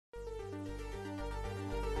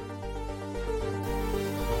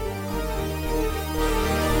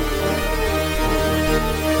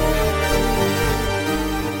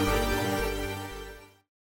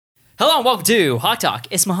and welcome to Hawk Talk,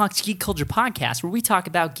 Isma Hawk's Geek Culture Podcast, where we talk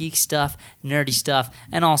about geek stuff, nerdy stuff,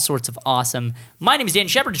 and all sorts of awesome. My name is Dan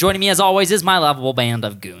Shepard. Joining me, as always, is my lovable band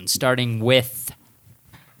of goons, starting with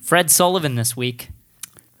Fred Sullivan this week.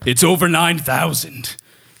 It's over 9,000.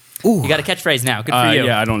 You got a catchphrase now. Good for you.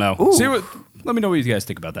 Yeah, I don't know. Let me know what you guys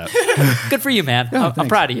think about that. Good for you, man. I'm thanks.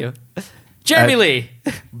 proud of you. Jeremy Lee.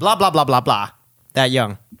 Blah, blah, blah, blah, blah. That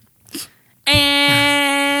young. And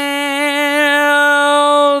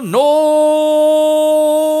Noel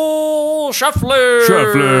Shuffler.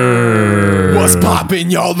 What's poppin',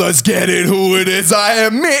 y'all? Let's get it. Who it is? I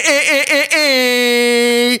am me.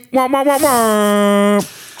 Wah, wah, wah, wah.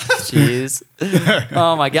 Jeez.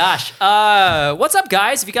 Oh my gosh. What's up,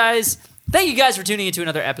 guys? Thank you guys for tuning into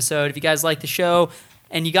another episode. If you guys like the show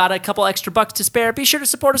and you got a couple extra bucks to spare, be sure to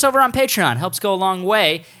support us over on Patreon. Helps go a long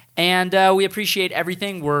way. And we appreciate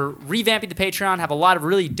everything. We're revamping the Patreon, have a lot of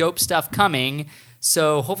really dope stuff coming.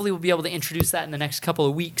 So hopefully we'll be able to introduce that in the next couple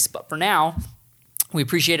of weeks. But for now, we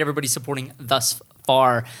appreciate everybody supporting thus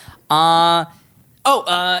far. Isma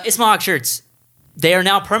Hawk shirts. They are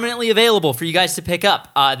now permanently available for you guys to pick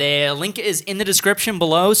up. The link is in the description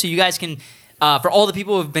below, so you guys can, for all the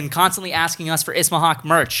people who have been constantly asking us for Isma Hawk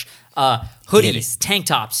merch, hoodies, tank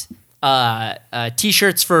tops,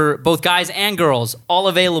 T-shirts for both guys and girls, all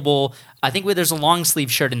available. I think there's a long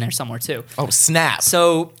sleeve shirt in there somewhere too. Oh, snap.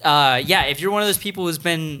 So, if you're one of those people who's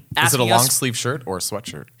been asking us... Is it a long sleeve shirt or a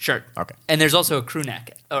sweatshirt? Shirt. Okay. And there's also a crew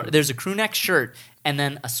neck. Or there's a crew neck shirt and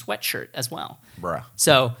then a sweatshirt as well. Bruh.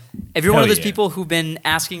 So if you're one of Hell those yeah. people who've been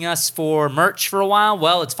asking us for merch for a while,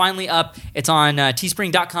 well, it's finally up. It's on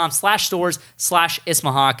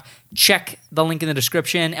teespring.com/stores/IsmaHawk. Check the link in the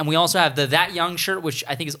description. And we also have the That Young shirt, which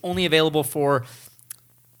I think is only available for,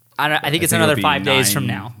 I think it's another it'll be 5 days from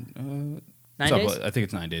now. 9 days? I think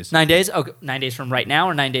it's 9 days. 9 days? Okay, 9 days from right now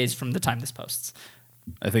or 9 days from the time this posts?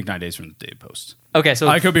 I think 9 days from the day it posts. Okay, so...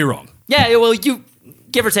 I could be wrong. Yeah, well, you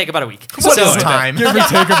give or take about a week. What is time? Give or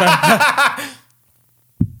take about.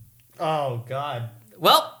 Oh, God.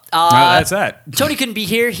 Well, That's that. Tony couldn't be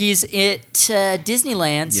here. He's at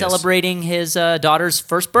Disneyland celebrating his daughter's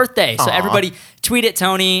first birthday. So everybody tweet at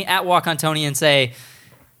Tony, at Walk on Tony, and say,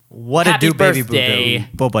 What happy a do, baby birthday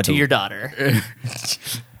boo to your daughter.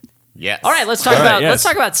 Yes. All right, let's talk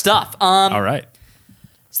about stuff. All right.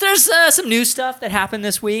 So there's some new stuff that happened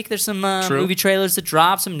this week. There's some movie trailers that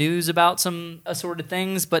dropped, some news about some assorted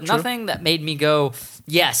things, but nothing that made me go,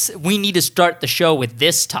 yes, we need to start the show with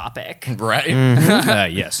this topic. Right?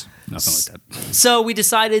 Yes. Nothing like that. So we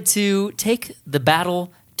decided to take the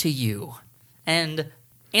battle to you and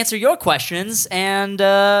answer your questions and,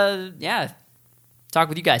 talk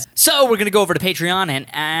with you guys. So we're going to go over to Patreon and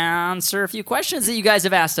answer a few questions that you guys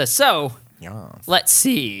have asked us. So let's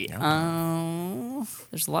see.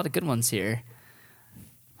 There's a lot of good ones here.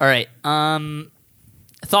 All right.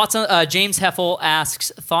 Thoughts on James Heffel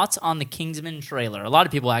asks, thoughts on the Kingsman trailer. A lot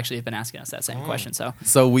of people actually have been asking us that same question. So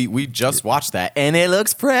we just watched that, and it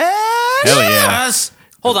looks fresh. Hell yeah.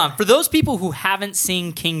 Hold on. For those people who haven't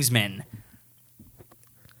seen Kingsman,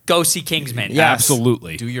 go see Kingsman. Yeah.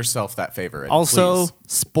 Absolutely. Do yourself that favor. And Also, please.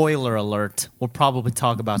 spoiler alert. We'll probably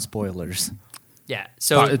talk about spoilers. Yeah.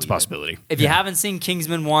 So It's a possibility. if you haven't seen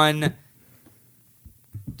Kingsman 1,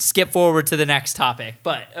 skip forward to the next topic,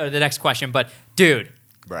 or the next question. But, dude,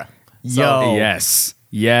 Bruh. Yo. Yes.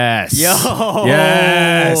 Yes. Yo.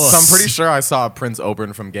 Yes. So I'm pretty sure I saw Prince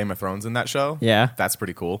Oberyn from Game of Thrones in that show. Yeah. That's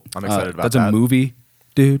pretty cool. I'm excited about That's that. a movie,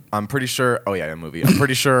 dude. I'm pretty sure. Oh, yeah, a movie. I'm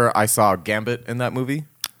pretty sure I saw Gambit in that movie.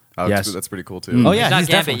 Oh, Yes. That's pretty cool, too. Oh, yeah. not he's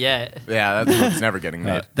Gambit definitely- yet. Yeah, that's never getting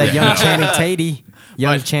made. That young Channing Tatum.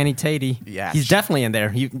 Young But- Channing Tatum. Yeah. He's definitely in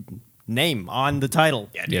there. You name on the title.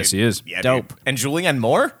 Yeah, Yes, dude. he is. Yeah, Dope. dude. And Julianne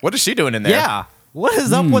Moore? What is she doing in there? Yeah. What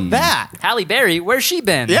is up with that? Halle Berry, where's she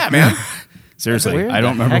been? Yeah, man. Seriously. Where I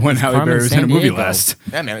don't the remember heck when is Halle Carmen Berry was in a movie Sandiego? last.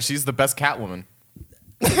 Yeah, man. She's the best Catwoman.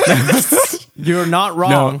 You're not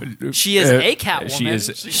wrong. She is a Catwoman. She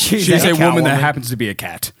is. She's She's a a woman that Catwoman. happens to be a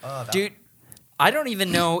cat. Dude, I don't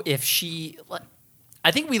even know if she...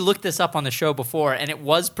 I think we looked this up on the show before, and it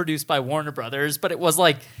was produced by Warner Brothers, but it was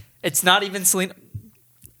like, it's not even Selena...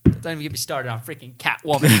 Don't even get me started on freaking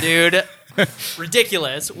Catwoman, dude.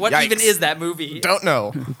 Ridiculous. What Yikes. even is that movie? Don't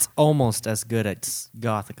know. It's almost as good as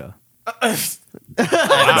Gothica. I haven't seen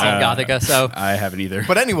Gothica, so... I haven't either.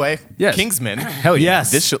 But anyway, Yes. Kingsman. Hell yeah.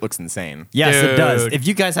 Yes. This shit looks insane. Yes, it does. Dude. If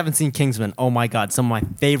you guys haven't seen Kingsman, oh my God, some of my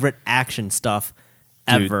favorite action stuff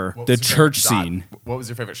Dude, ever. What The was your church favorite shot? scene. What was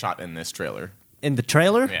your favorite shot in this trailer? In the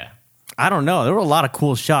trailer? I don't know. There were a lot of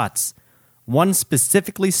cool shots. One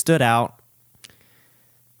specifically stood out.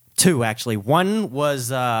 Two, actually. One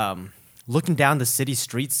was looking down the city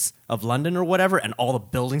streets of London or whatever, and all the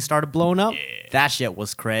buildings started blowing up. That shit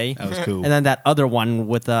was cray. That was cool. And then that other one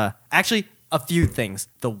with actually a few things.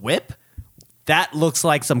 The whip. That looks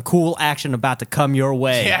like some cool action about to come your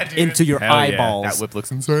way Yeah, dude. into your Hell yeah. eyeballs. That whip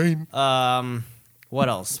looks insane. What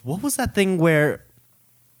else? What was that thing where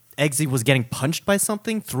Eggsy was getting punched by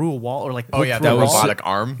something through a wall or like? Oh put yeah, through that a wall? robotic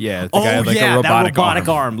arm. Yeah, the Oh guy had like yeah, a that robotic, robotic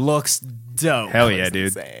arm looks dope. Hell yeah, It's dude.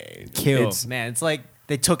 insane. Kills, man. It's like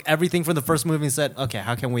they took everything from the first movie and said, okay,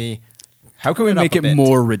 how can we How can we Turn it make up a it bit.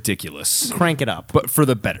 more ridiculous, crank it up? but for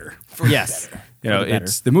the better? Yes. You know, For the better.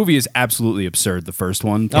 it's the movie is absolutely absurd. The first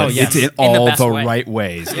one, but Oh, yes. it's in In the all best the way. right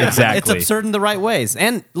ways. Exactly. It's absurd in the right ways.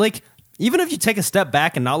 And like even if you take a step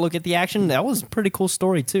back and not look at the action, that was a pretty cool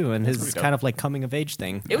story too. And his pretty dope. kind of like coming of age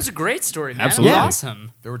thing. It was a great story, man. Absolutely. It Yeah. was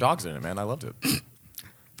awesome. There were dogs in it, man. I loved it.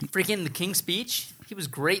 Freaking the King's Speech. He was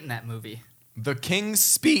great in that movie. The King's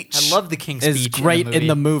Speech. I love the King's Is Speech. great in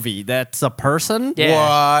the movie. That's a person.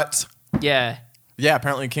 Yeah. What? Yeah. Yeah,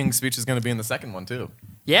 apparently King's Speech is going to be in the second one too.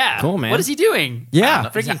 Yeah. Cool, man. What is he doing? Yeah.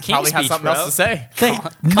 Freaking He King's probably has Speech, something bro. else to say.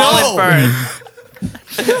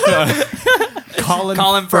 Colin Firth.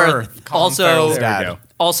 Colin Firth. Colin Also, Farrell's There we dad. go.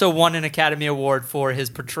 also won an Academy Award for his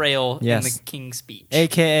portrayal Yes. in the King's Speech.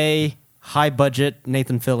 AKA high budget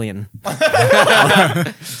Nathan Fillion.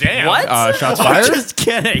 Damn. What? Shots fired. Just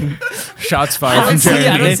kidding. Shots I fired from don't see, I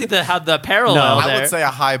Jeremy. don't see the parallel I there. would say a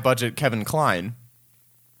high budget Kevin Kline.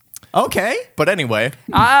 Okay. But anyway.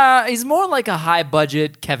 He's more like a high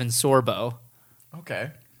budget Kevin Sorbo.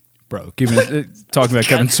 Okay. Bro, talking about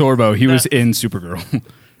Kevin Sorbo, he was in Supergirl.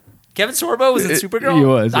 Kevin Sorbo was in Supergirl? he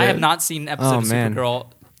was, I yeah. have not seen an episode Oh, of man. Supergirl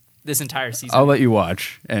this entire season. I'll let you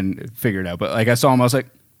watch and figure it out. But like I saw him, I was like,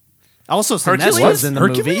 Also, Hercules? Sinestra's in the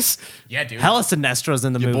Hercules? movie. Yeah, dude. Hella Sinestra's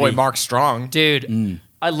in the Your movie. boy Mark Strong. Dude,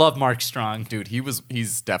 I love Mark Strong. Dude,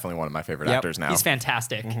 he's definitely one of my favorite Yep. actors now. He's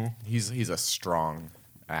fantastic. He's a strong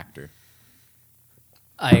actor.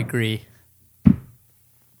 I agree.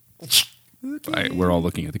 we're all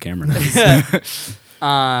looking at the camera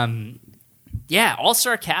now. Yeah,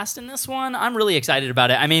 all-star cast in this one. I'm really excited about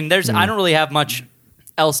it. I mean, I don't really have much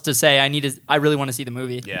else to say. I really want to see the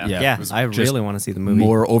movie. Yeah. Yeah, It was I just really want to see the movie.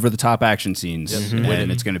 More over the top action scenes, and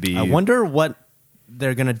it's going to be. I wonder what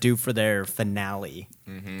they're gonna do for their finale,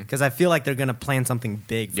 because I feel like they're gonna plan something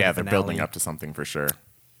big. For Yeah, the they're finale. building up to something for sure.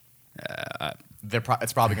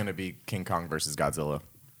 It's probably going to be King Kong versus Godzilla.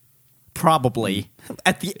 Probably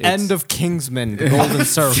at the end of Kingsman: Golden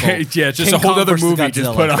Circle. Yeah, just King a whole Kong other versus movie just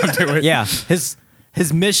Godzilla. put onto it. Yeah,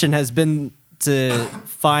 his mission has been to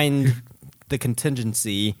find the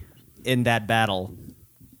contingency in that battle.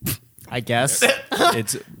 I guess.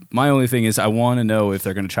 It's my only thing is I want to know if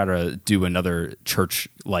they're going to try to do another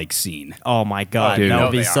church-like scene. Oh my god, Dude. that No,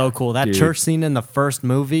 would be they so are. cool. That Dude. church scene in the first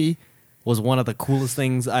movie was one of the coolest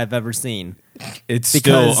things I've ever seen. It's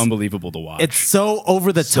Because still unbelievable to watch. It's so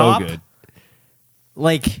over the so top. good.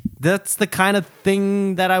 Like that's the kind of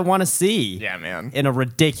thing that I want to see. Yeah, man. In a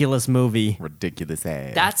ridiculous movie. Ridiculous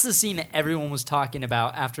ass. That's the scene that everyone was talking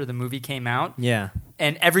about after the movie came out. Yeah.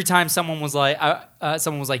 And every time someone was like,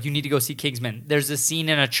 "You need to go see Kingsman," there's a scene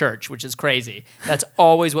in a church, which is crazy. That's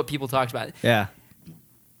always what people talked about. Yeah.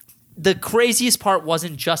 The craziest part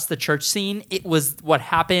wasn't just the church scene; it was what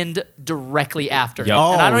happened directly after. Yep.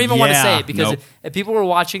 And I don't even want to yeah. say it because Nope. if people were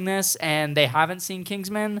watching this and they haven't seen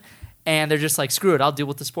Kingsman and they're just like, "Screw it, I'll deal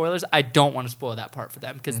with the spoilers." I don't want to spoil that part for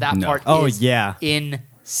them because that No. part Oh, is yeah.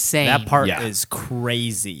 insane. That part Yeah. is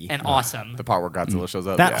crazy. and awesome. the part where Godzilla shows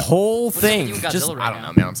up. that yeah. whole What's up with thing. you and Godzilla Just right I don't now?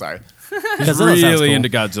 know, man. I'm sorry. Godzilla sounds really cool. into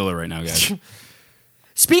Godzilla right now, guys.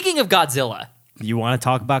 Speaking of Godzilla, You want to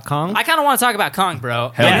talk about Kong? I kind of want to talk about Kong, bro.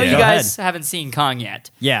 Hell I know yeah. you Go guys haven't seen Kong yet,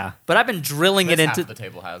 yeah. but I've been drilling This it half into. of the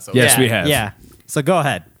table has. So Yes, Yeah. we have. Yeah. So go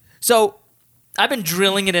ahead. So I've been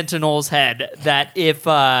drilling it into Noel's head that if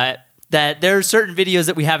that there are certain videos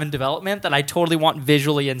that we have in development that I totally want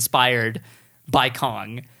visually inspired by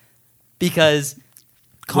Kong, because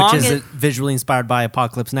Kong Which is it visually inspired by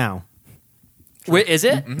Apocalypse Now. Is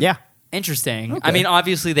it Yeah. interesting? I mean,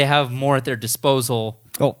 obviously they have more at their disposal.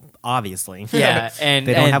 Oh, obviously. Yeah, and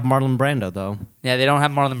They don't and- have Marlon Brando though. Yeah, they don't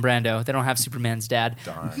have Marlon Brando. They don't have Superman's dad.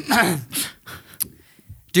 Darn.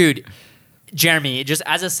 Dude, Jeremy, just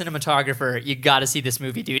as a cinematographer, you got to see this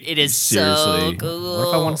movie, dude. It is so Seriously. cool. What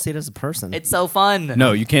if I want to see it as a person? It's so fun.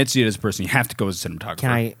 No, you can't see it as a person. You have to go as a cinematographer.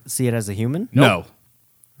 Can I see it as a human? No.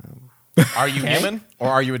 Are you human or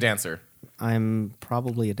are you a dancer? I'm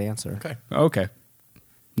probably a dancer. Okay. Okay.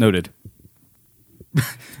 Noted.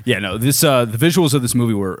 Yeah, no. This the visuals of this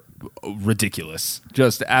movie were ridiculous.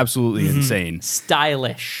 Just absolutely insane.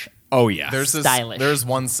 Stylish. Oh yeah. There's Stylish. there's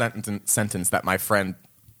one sentence that my friend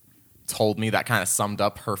told me that kind of summed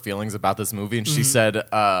up her feelings about this movie, and she said,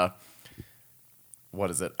 "What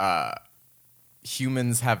is it?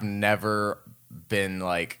 Humans have never been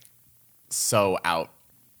like so out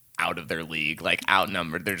of their league, like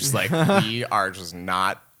outnumbered. They're just like we are just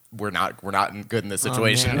not. We're not good in this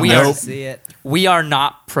situation. We Nope. see it. We are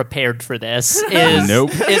not prepared for this. Is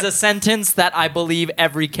Nope. is a sentence that I believe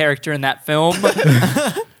every character in that film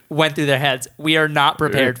went through their heads. We are not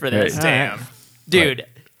prepared for this. Right. Damn. Dude,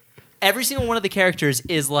 every single one of the characters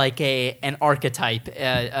is like an archetype,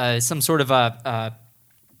 some sort of a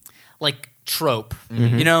like trope.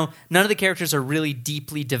 You know, none of the characters are really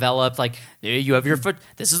deeply developed. Like you have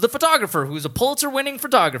this is the photographer who's a Pulitzer-winning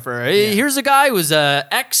photographer. Here's a guy who's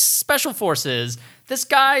ex special forces. This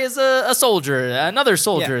guy is a soldier, another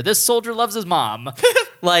soldier. Yeah. This soldier loves his mom.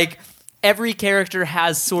 Like every character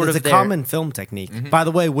has sort It's of a their common film technique, by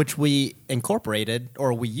the way, which we incorporated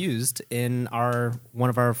or we used in one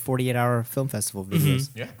of our 48-hour film festival videos,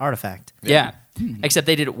 Yeah. Artifact. yeah. Except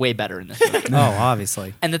they did it way better in this movie. Oh,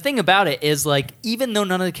 obviously. And the thing about it is, like, even though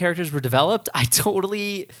none of the characters were developed,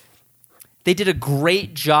 they did a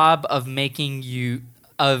great job of making you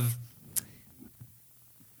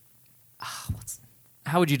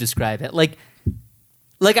how would you describe it? Like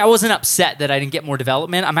I wasn't upset that I didn't get more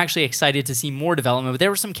development. I'm actually excited to see more development. But there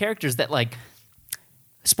were some characters that, like,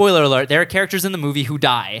 spoiler alert, there are characters in the movie who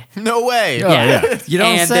die. No way. yeah. You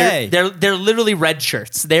don't And say. They're literally red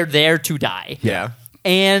shirts. They're there to die. Yeah.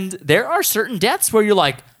 And there are certain deaths where you're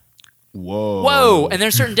like, Whoa. whoa. And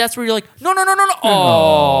there's certain deaths where you're like, no.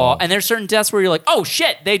 Oh. And there's certain deaths where you're like, oh,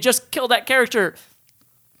 shit, they just killed that character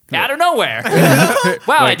out of nowhere.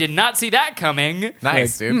 Wow, I did not see that coming.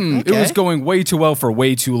 Nice, dude. It was going way too well for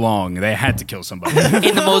way too long. They had to kill somebody.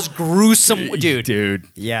 In the most gruesome... Dude,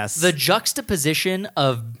 Yes. the juxtaposition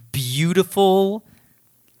of beautiful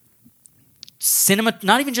cinema... It's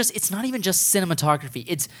not even just cinematography.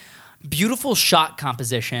 It's beautiful shot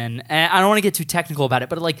composition. And I don't want to get too technical about it,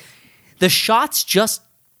 but, like, the shots just...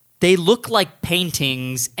 They look like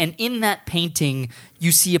paintings, and in that painting,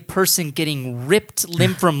 you see a person getting ripped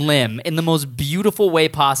limb from limb in the most beautiful way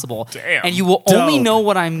possible. Damn. And you will only Dope. know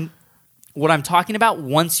what I'm talking about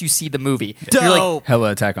once you see the movie. You're like, Dope.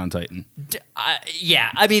 Hella Attack on Titan.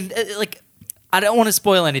 yeah. I mean, like, I don't want to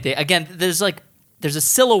spoil anything. Again, there's a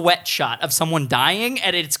silhouette shot of someone dying,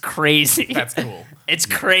 and it's crazy. That's cool. It's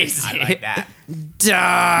crazy. I like that.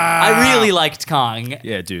 I really liked Kong.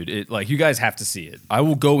 Yeah, dude. You guys have to see it. I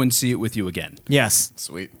will go and see it with you again. Yes.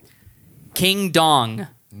 Sweet. King Dong,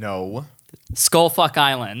 No. Skullfuck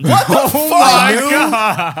Island. Knew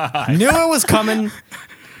it was coming.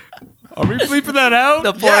 Are we bleeping that out?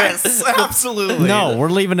 The porn, Yes, absolutely. No, we're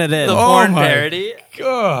leaving it in. the Oh porn my parody.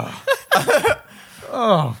 God.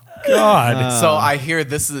 So I hear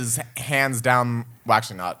this is hands down. Well,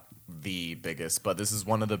 actually, not the biggest, but this is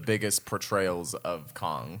one of the biggest portrayals of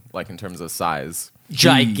Kong, like in terms of size.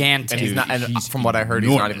 Gigantic. And he's not. And he's from what I heard, he's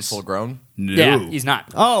not even enormous. full grown. No. Yeah, he's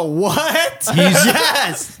not. Oh, what?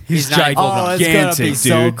 yes. He's not- gigantic, Oh, it's gonna be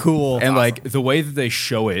so dude. cool. And like the way that they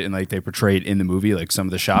show it and like they portray it in the movie, like some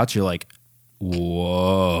of the shots, you're like,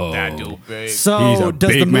 whoa. That dude big. He's So a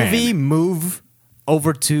does the big man. movie move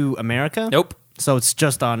over to America? Nope. So it's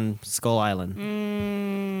just on Skull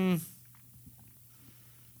Island.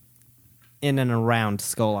 In and around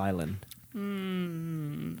Skull Island.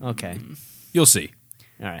 Okay. You'll see.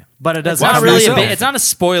 All right. But it It's doesn't not have really. myself. It's not a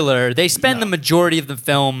spoiler. They spend the majority of the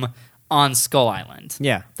film on Skull Island.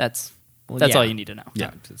 Yeah. That's Well, yeah. all you need to know.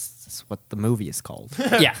 Yeah. That's what the movie is called.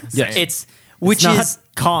 Yeah. Yes. It's which it's not is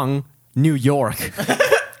Kong, New York.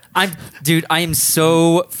 I am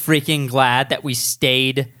so freaking glad that we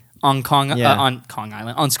stayed on Kong Yeah. on Kong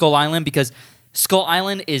Island, on Skull Island, because Skull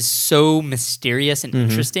Island is so mysterious and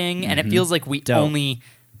interesting, and it feels like we Dope. only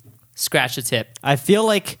scratched the tip, I feel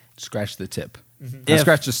like Scratch the tip. If-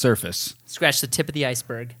 Scratch the surface. scratch the tip of the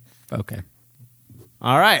iceberg. Okay.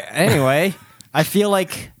 all right. Anyway, I feel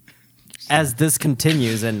like as this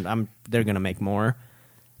continues, and they're gonna make more.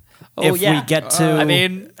 Oh, if yeah. we get to I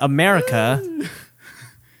mean- America,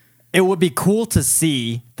 it would be cool to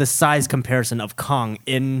see the size comparison of Kong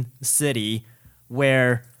in city,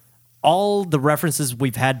 where all the references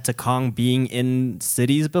we've had to Kong being in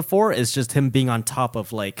cities before is just him being on top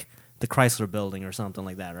of like the Chrysler Building or something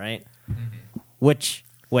like that, right? Which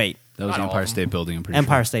wait, That was Not the all Empire of them. State Building, I'm pretty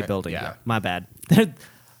Empire sure. State Building. Yeah. My bad.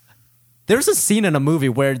 There's a scene in a movie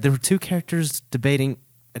where there were two characters debating.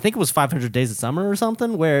 I think it was 500 Days of Summer or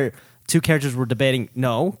something, where two characters were debating.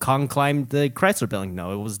 No, Kong climbed the Chrysler Building.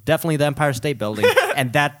 No, it was definitely the Empire State Building,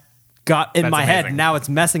 and that got in That's my head. amazing. Now it's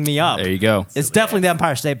messing me up. There you go. It's definitely the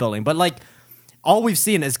Empire State Building, but like, all we've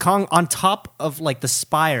seen is Kong on top of like the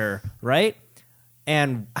spire, right?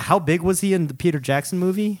 And how big was he in the Peter Jackson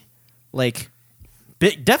movie? Like,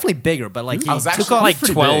 big, definitely bigger, but like he I was took actually off like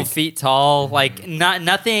pretty 12 big. feet tall, like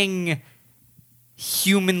nothing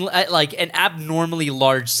human, like an abnormally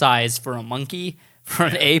large size for a monkey, for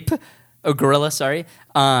an ape, a gorilla. Sorry,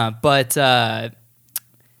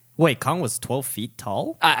 Wait, Kong was 12 feet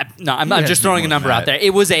tall? no, I'm Yeah, just throwing a more than number out that.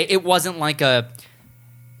 there. It wasn't like a.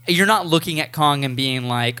 You're not looking at Kong and being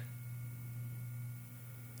like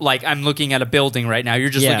I'm looking at a building right now. You're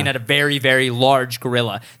just Yeah. looking at a very, very large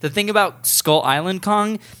gorilla. The thing about Skull Island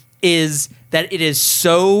Kong is that it is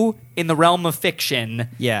so in the realm of fiction,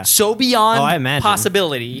 Yeah. so beyond Oh, I imagine.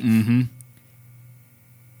 possibility.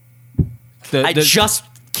 I The- just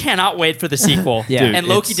cannot wait for the sequel. Yeah. Dude, and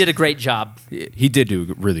Loki it's- did a great job. he did do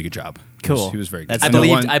a really good job. Cool. He was very good. That's I And the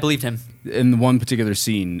believed him. in the one particular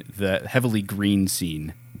scene, the heavily green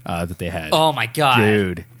scene that they had Oh my god,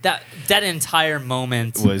 Dude. That entire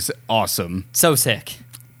moment was awesome. so sick.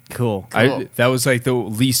 Cool. That was like the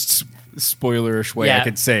least spoilerish way I Yeah.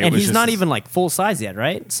 could say it. And was he's just- not even like full size yet,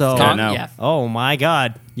 right? So, Yeah, Kong, no. yeah. oh my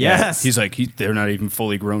God. Yeah. Yes. He's like they're not even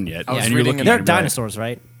fully grown yet. I was And you're reading looking an- They're at him like- dinosaurs,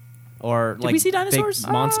 right? Or like we see big dinosaurs?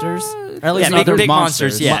 monsters? Or at yeah, least big, other big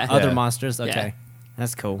monsters. monsters. Yeah. other Yeah. monsters. Okay. Yeah.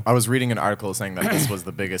 That's cool. I was reading an article saying that this was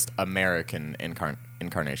the biggest American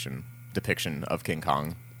incarnation depiction of King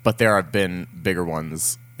Kong, but there have been bigger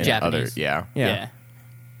ones in Japanese. other. Yeah. Yeah.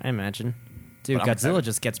 I imagine. Dude, But I'm Godzilla excited.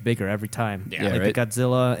 just gets bigger every time. Yeah. Like right. the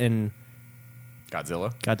Godzilla in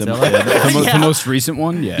Godzilla. The, Godzilla. the most recent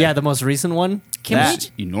one, yeah. Yeah, the most recent one. Can that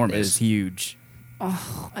we- enormous. is huge.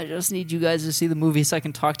 I just need you guys to see the movie so I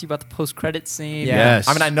can talk to you about the post-credit scene. Yeah. Yes.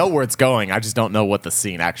 I mean, I know where it's going. I just don't know what the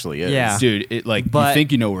scene actually is. Yeah. Dude, it like you But-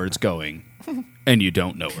 think you know where it's going, and you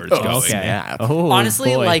don't know where it's Oh, going. okay. Snap. Oh,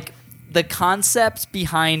 Honestly, boy. like the concept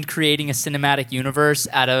behind creating a cinematic universe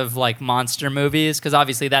out of like monster movies, because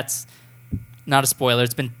obviously that's not a spoiler.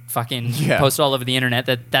 It's been fucking Yeah. posted all over the internet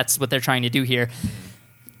that's what they're trying to do here.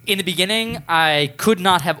 In the beginning, I could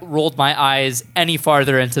not have rolled my eyes any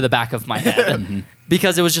farther into the back of my head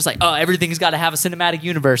because it was just like, oh, everything's got to have a cinematic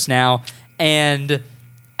universe now. And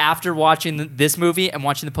after watching this movie and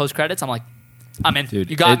watching the post credits, I'm like, I'm in. Dude,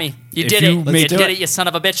 you got it- me. You if did you it. make You did it- it, you son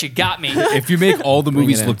of a bitch. You got me. If you make all the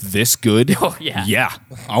movies it look this good, Oh, yeah.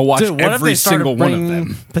 I'll watch Dude, what if every they started single one of bringing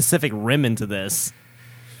them. Pacific Rim into this?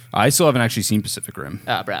 I still haven't actually seen Pacific Rim.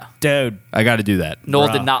 Bro. Dude, I got to do that. Noel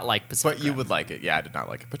Bruh. did not like Pacific But you Rim. would like it. Yeah, I did not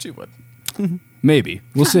like it, but you would. Maybe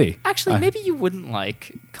we'll see. Actually, maybe you wouldn't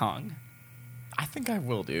like Kong. I think I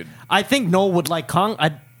will, dude. I think Noel would like Kong.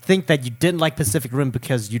 I think that you didn't like Pacific Rim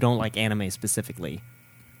because you don't like anime specifically.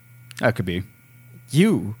 That could be.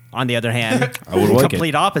 You, on the other hand, I would like it.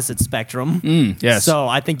 complete opposite spectrum. Yes. So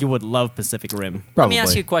I think you would love Pacific Rim. Let Probably. me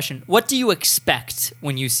ask you a question. What do you expect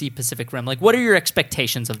when you see Pacific Rim? Like, what are your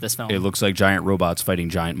expectations of this film? It looks like giant robots fighting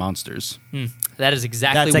giant monsters. That is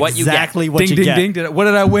exactly That's what exactly you what ding, you ding, get. ding! What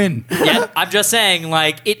did I win? get. Yeah, I'm just saying,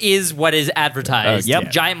 like, it is what is advertised. Yep.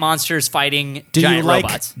 Giant monsters fighting Do giant you like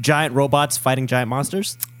robots. giant robots fighting giant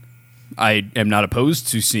monsters? I am not opposed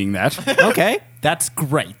to seeing that. Okay, that's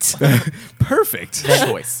great. Perfect.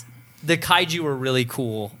 Choice. The kaiju are really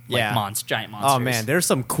cool. Like, Yeah. giant monsters. Oh man, there's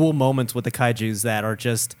some cool moments with the kaijus that are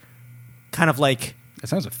just kind of like That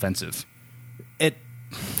sounds offensive. it.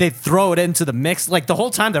 They throw it into the mix like the whole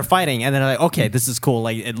time they're fighting, and then they're like, okay, this is cool.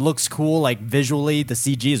 Like it looks cool. Like visually, the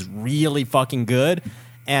CG is really fucking good,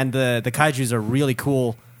 and the kaijus are really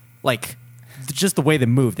cool. Like just the way they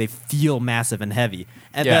move, they feel massive and heavy.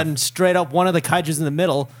 And Yeah. then straight up, one of the kaijus in the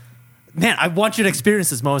middle. Man, I want you to experience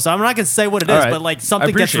this moment. So I'm not gonna say what it is, All right. but like I something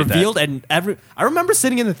gets appreciate that. revealed, and I remember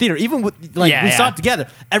sitting in the theater, even with like Yeah, we saw yeah. it together.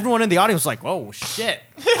 Everyone in the audience was like, "Oh shit,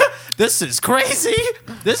 this is crazy!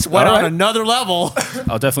 This went All on right. another level."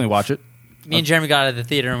 I'll definitely watch it. Me and Jeremy got out of the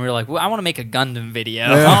theater and we were like, well, I want to make a Gundam video.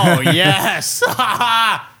 Oh yes,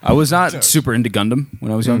 I was not super into Gundam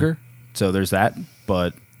when I was younger, so there's that.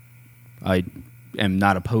 But I am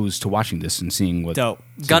not opposed to watching this and seeing what dope.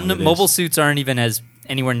 seeing what Gundam it mobile is. suits aren't even as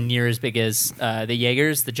anywhere near as big as the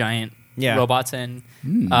Jaegers, the giant Yeah. robots in.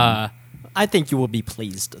 I think you will be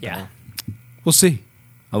pleased. Yeah. though. We'll see.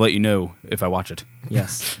 I'll let you know if I watch it.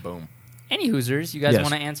 Yes. Boom. Any Hoosers, you guys Yes.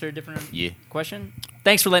 want to answer a different Yeah. question?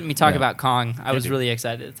 Thanks for letting me talk Yeah. about Kong. I was dude. really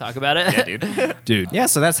excited to talk about it. Yeah, dude. Dude, Yeah.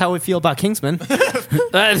 So that's how we feel about Kingsman.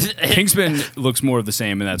 Kingsman looks more of the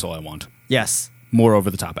same, and that's all I want. yes. More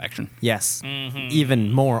over the top action. Yes.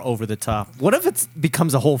 Even more over the top. What if it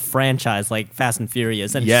becomes a whole franchise like Fast and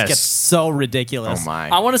Furious and it Yes. just gets so ridiculous? Oh my.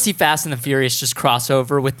 I want to see Fast and the Furious just cross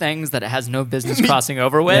over with things that it has no business crossing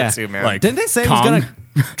over with. Yeah. Too, man. Like Didn't they say Kong? it was gonna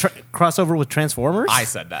crossover with Transformers? I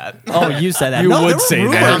said that. Oh, you said that. You no, would there were say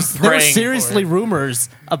that. rumors. I'm There were praying seriously for it. rumors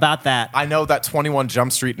about that. I know that 21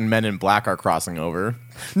 Jump Street and Men in Black are crossing over.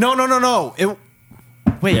 No.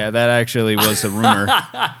 Wait. Yeah, that actually was a rumor.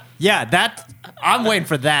 Yeah, that. I'm waiting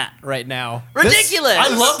for that right now. Ridiculous.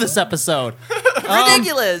 I love this episode.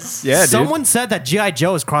 Ridiculous. Yeah, dude. Someone said that G.I.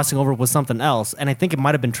 Joe is crossing over with something else, and I think it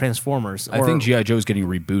might have been Transformers. I think G.I. Joe's getting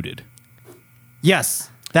rebooted. Yes,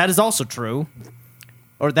 that is also true.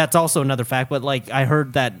 Or that's also another fact, but like I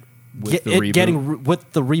heard that With the reboot?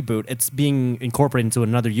 with the reboot, it's being incorporated into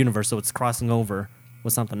another universe, so it's crossing over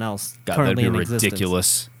with something else God, currently that'd be in existence.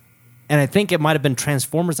 ridiculous. And I think it might have been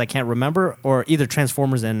Transformers. I can't remember, or either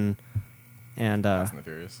Transformers and Fast and the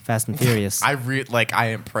Furious. Fast and Furious. I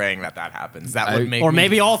am praying that happens. That I- would make or me-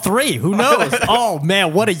 maybe all three. Who knows? Oh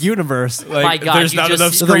man, what a universe! My God, there's you not just-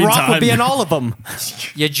 enough The The screen Rock time. would be in all of them.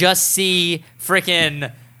 You just see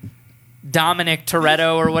freaking Dominic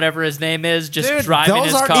Toretto or whatever his name is just Dude, driving those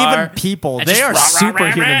his aren't car. even people. and They just are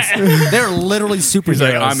superhumans. They're literally superheroes. He's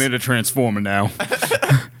like, I'm in a Transformer now.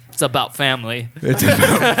 It's about family. It's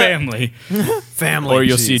about family. family. Or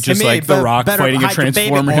you'll see Jeez. just Hey, like The be- Rock better fighting a hide the baby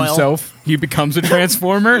Transformer oil. himself. He becomes a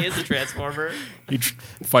Transformer. He is a transformer. He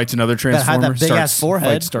fights another hide that Transformer. big-ass forehead.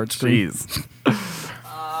 Fight starts screen. Jeez.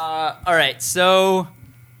 All right, so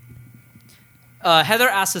Heather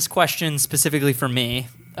asked this question specifically for me,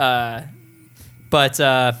 but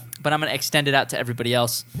I'm going to extend it out to everybody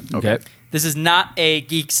else. Okay. This is not a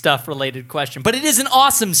geek stuff related question, but it is an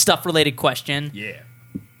awesome stuff related question. Yeah.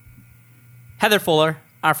 Heather Fuller,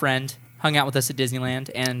 our friend, hung out with us at Disneyland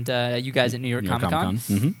and you guys at New York Comic Con.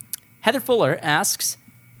 Mm-hmm. Heather Fuller asks,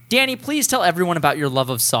 Danny, please tell everyone about your love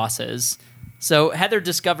of sauces. So Heather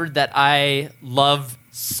discovered that I love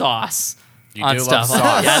sauce You on do love stuff.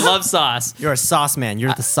 sauce. Yeah, I love sauce. You're a sauce man.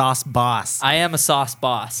 You're the sauce boss. I am a sauce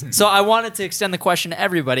boss. So I wanted to extend the question to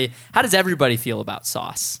everybody. How does everybody feel about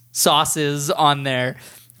sauce? Sauces on their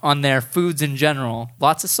foods in general.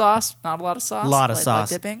 Lots of sauce? Not a lot of sauce? A lot of Like sauce.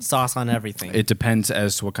 dipping? Sauce on everything. It depends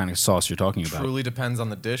as to what kind of sauce you're talking about. Truly depends on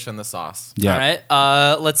the dish and the sauce. Yeah. All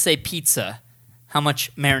right. Let's say pizza. How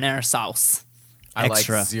much marinara sauce? I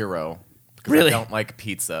Extra. like 0. Because Really? I don't like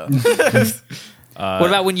pizza. What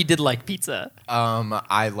about when you did like pizza?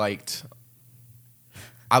 I liked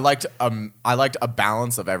a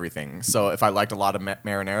balance of everything. So if I liked a lot of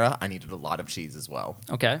marinara, I needed a lot of cheese as well.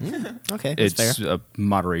 Okay. okay, that's It's fair.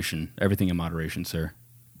 moderation. Everything in moderation, sir.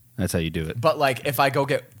 That's how you do it. But like if I go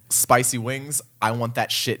get spicy wings, I want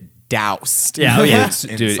that shit doused. Yeah, oh, yeah. It's,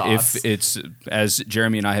 in dude, sauce. if it's as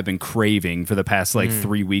Jeremy and I have been craving for the past like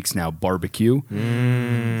 3 weeks now, barbecue.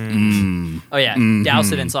 Oh, yeah.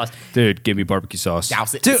 Douse it in sauce. Dude, give me barbecue sauce.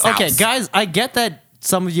 Douse it in Dude, okay, sauce. guys, I get that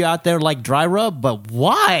some of you out there like dry rub, but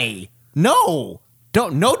why? No.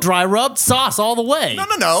 No dry rub, sauce all the way.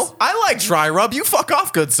 No. I like dry rub. You fuck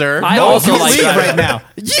off, good sir. I No, also you like leave dry right rub. now.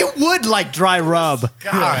 You would like dry rub.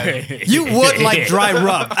 God. You would like dry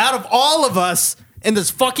rub. Out of all of us in this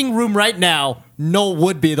fucking room right now, Noel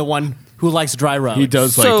would be the one who likes dry rub. He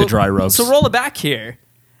does like the dry rubs. So roll it back here.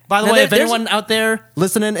 By the Now, way, if there's- anyone out there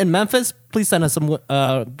listening in Memphis, please send us some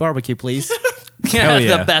barbecue, please. Hell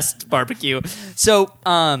yeah. The best barbecue. So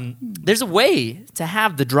there's a way to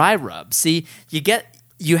have the dry rub. See, you get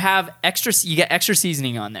extra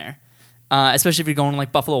seasoning on there. Especially if you're going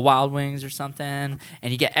like Buffalo Wild Wings or something, and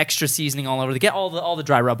you get extra seasoning all over. To get all the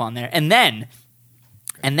dry rub on there, and then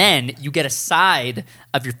you get a side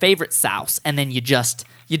of your favorite sauce, and then you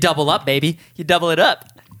double up, baby. You double it up.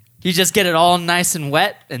 You just get it all nice and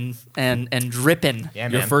wet and dripping. Yeah,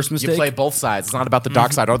 Your man. first mistake? You play both sides. It's not about the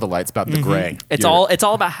dark side or the light. It's about the gray. It's all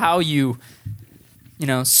about how you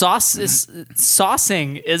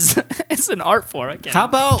saucing is it's an art form. Again. How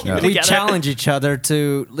about we Together. challenge each other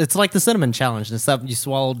to? It's like the cinnamon challenge, except you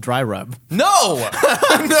swallow dry rub. No!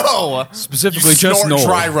 No! Specifically, You just snort Noel.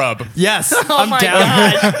 dry rub. Yes, Oh I'm my down.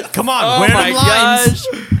 gosh. Come on, Oh wear my them lines.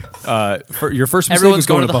 gosh. Your first mistake Everyone's was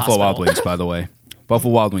going going to to the Buffalo Wild hospital. Wings, by the way.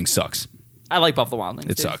 Buffalo Wild Wings sucks. I like Buffalo Wild Wings.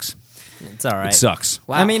 It dude. sucks. It's all right. It sucks.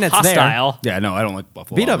 Wow. I mean, it's there. hostile. Yeah, no, I don't like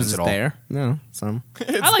Buffalo Beat Wild ups Wings is at all. there. No, some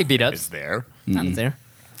I like beat It's ups. there. not there.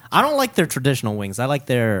 I don't like their traditional wings. I like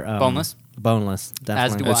their Boneless? Boneless,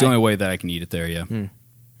 definitely. do That's I. the only way that I can eat it there, yeah.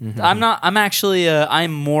 I'm actually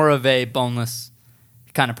I'm more of a boneless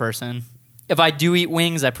kind of person. If I do eat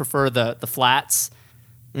wings, I prefer the flats.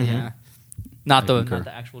 Yeah. Not the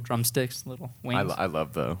actual drumsticks, little wings. I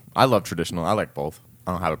love traditional. I like both.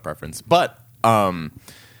 I don't have a preference. But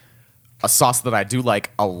a sauce that I do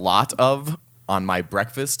like a lot of on my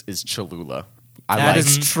breakfast is Cholula. That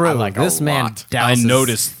is true. I like This a man lot. I douses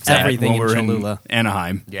noticed that everything when we were in in Cholula.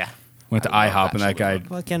 Anaheim. Yeah. Went to I love IHOP and that guy.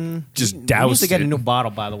 Fucking Just we need doused to get it. a new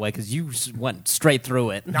bottle, by the way, because you went straight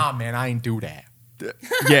through it. Nah, man, I ain't do that.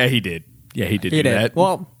 Yeah, he did. Yeah, he did He do did. that.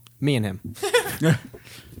 Well, me and him.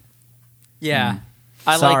 Yeah.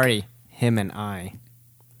 I like Sorry, him and I.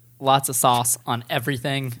 lots of sauce on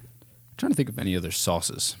everything. trying to think of any other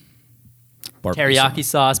sauces. Barbecue Teriyaki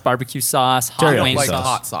sauce, barbecue sauce, hot Teriyaki You wing don't like sauce. the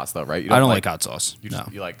hot sauce though, right? You I don't like hot sauce. You, No.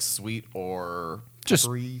 just, you like sweet or Just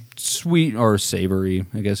peppery? sweet or savory,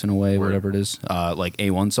 I guess, in a way, Word. whatever it is. Like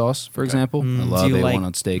A1 sauce, for example. I love Do you A1 like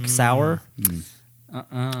on steak. Sour?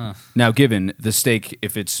 Now, given the steak,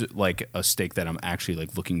 if it's like a steak that I'm actually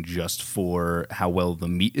like looking just for how well the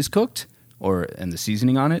meat is cooked and the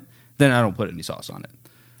seasoning on it, then I don't put any sauce on it.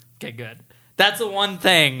 Okay, good. That's the one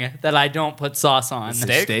thing that I don't put sauce on.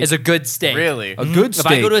 Steak? Is a good steak. Really? A good If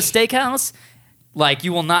I go to a steak. steakhouse, like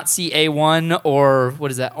you will not see A1 or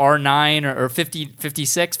what is that, R9 or 50,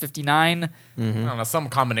 56, 59, I don't know, some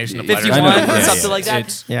combination of 51, I know, yeah, something yeah. like that.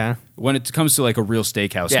 It's- Yeah. When it comes to like a real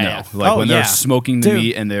steakhouse, Yeah, no. yeah. Like Oh, when yeah. they're smoking the Dude.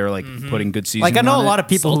 meat and they're like putting good seasoning Like I know on a lot it. of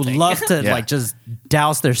people Salting. who love to Yeah. like just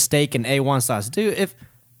douse their steak in A1 sauce. Dude, if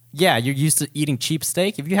you're used to eating cheap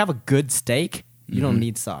steak, if you have a good steak, you don't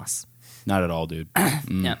need sauce. Not at all, dude.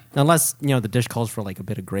 Yeah. Unless, the dish calls for like a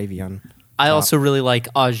bit of gravy on. I also really like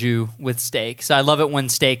au jus with steak. So I love it when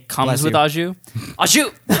steak comes Bless with you. au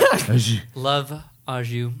jus. Au jus. Love au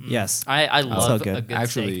jus. Yes. I love good. a good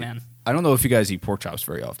Actually, steak, man. I don't know if you guys eat pork chops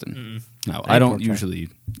very often. No, I I eat don't pork chop. usually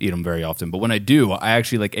eat them very often. But when I do, I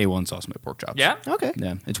actually like A1 sauce on my pork chops. Yeah? Okay.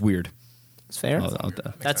 Yeah, it's weird. It's fair. I'll-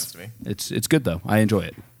 That's Sense to me. it's good though. I enjoy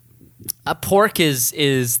it. pork is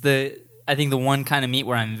I think the one kind of meat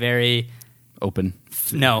where I'm very Open.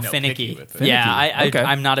 finicky. picky with it. Yeah, Finicky. Okay.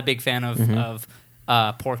 I'm not a big fan of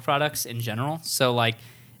pork products in general. So like,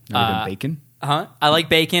 Not even bacon. I like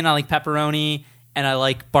bacon, I like pepperoni, and I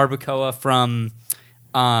like barbacoa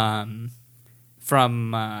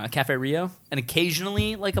from Cafe Rio, and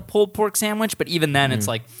occasionally like a pulled pork sandwich. But even then, it's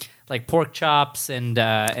like pork chops and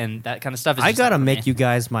that kind of stuff. Is I just gotta not for make me. you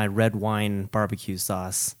guys my red wine barbecue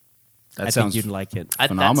sauce. That I sounds think you'd like it. That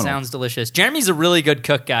phenomenal. sounds delicious. Jeremy's a really good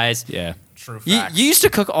cook, guys. Yeah. True You, facts. you used to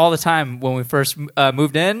cook all the time when we first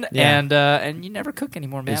moved in, Yeah. and you never cook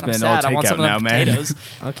anymore, man. It's I'm been sad. all I want some of takeout them now, man. potatoes.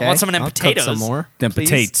 Okay. I want some of them I'll cook potatoes. some more. Them Please.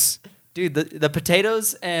 potatoes. Dude. The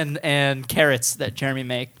potatoes and carrots that Jeremy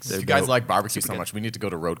makes. if you guys like barbecue so much, we need to go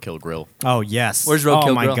to Roadkill Grill. Oh yes. Where's Roadkill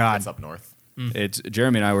Oh my Grill? god. It's up north. It's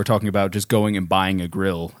Jeremy and I were talking about just going and buying a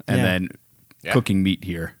grill and Yeah. then Yeah. cooking meat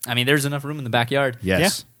here. I mean, there's enough room in the backyard.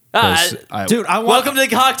 Yes. Ah, 'Cause Dude, I want Welcome to the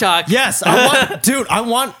Cock Talk. Yes, I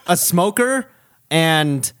want a smoker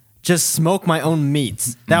and just smoke my own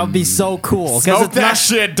meats. That would be so cool. 'cause Smoke it's that not-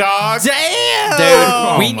 shit, dog. Damn. Dude,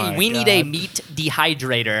 Oh my we need a God. meat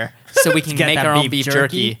dehydrator so we can Get make that our own beef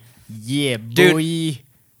jerky. Yeah, Dude. boy.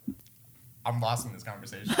 I'm lost in this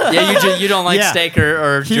conversation. Yeah, you don't like Yeah. steak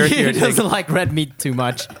or jerky He or anything. doesn't like red meat too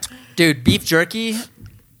much. Dude, beef jerky.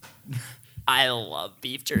 I love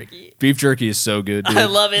beef jerky. beef jerky is so good, dude. I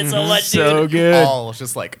love it so much, so dude. good. All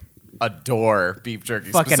just like adore beef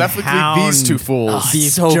jerky. Fucking Specifically hound. these two fools. Oh, Beef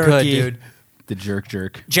it's so good, jerky. dude. The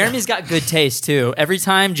jerk. Jeremy's got good taste too. Every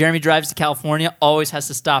time Jeremy drives to California, always has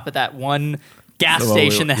to stop at that one gas Oh,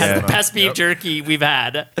 station that has yeah. the best beef Yep. jerky we've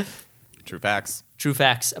had. True facts. True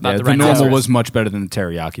facts about Yeah, the the Red normal Tigers. was much better than the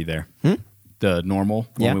teriyaki there. The normal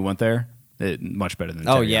when Yeah. we went there, much better than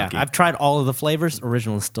the Oh teriyaki. yeah, I've tried all of the flavors.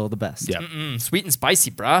 Original is still the best. yeah. Sweet and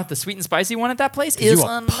spicy, bruh. The sweet and spicy one at that place You is a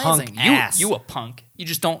amazing. punk ass. You a punk. You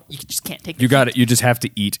just don't. You just can't take. You the got heat. it. You just have to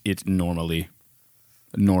eat it normally.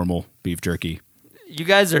 Normal beef jerky. You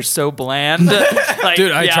guys are so bland. Like,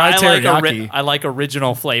 Dude, I tried teriyaki. I like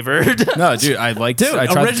original flavored. No, dude, I liked. Dude, I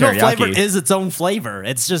tried original the flavor teriyaki. is its own flavor.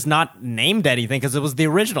 It's just not named anything because it was the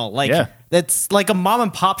original. Like Yeah. it's like a mom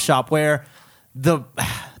and pop shop where the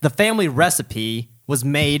family recipe was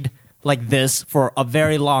made like this for a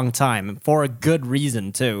very long time for a good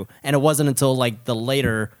reason too. And it wasn't until like the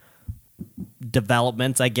later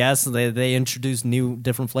developments, I guess, they introduced new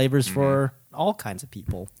different flavors for all kinds of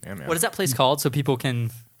people. Yeah, man. What is that place called? So people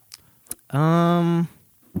can.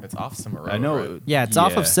 It's off Simmer Road. I know. right? Yeah, it's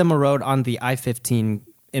off of Simmer Road on the I-15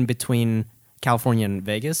 in between California and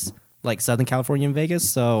Vegas, like Southern California and Vegas.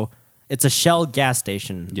 So it's a Shell gas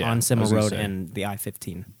station Yeah, I on Simmer was gonna Road say. and the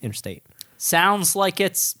I-15 interstate. Sounds like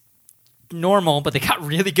it's normal, but they got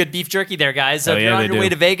really good beef jerky there, guys. So Oh, if yeah, you're on they your do. way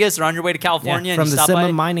to Vegas or on your way to California from and you the stop Simmer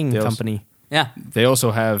by, Mining They also- Company. yeah, They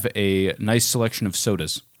also have a nice selection of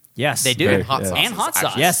sodas. Yes, they do. Very- Hot Yeah. sauces, And hot sauce.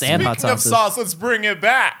 actually. Yes, and hot Speaking of sauces. sauce, let's bring it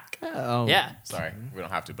back. Oh. Yeah. Sorry, we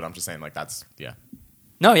don't have to, but I'm just saying, like, that's, yeah.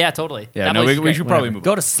 No, yeah, totally. Yeah, That no, was we great. should probably Whatever. move.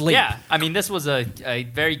 Go on. to sleep. Yeah, I mean, this was a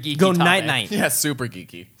very geeky. Go topic. night night. Yeah, super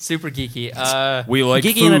geeky. Super geeky. We like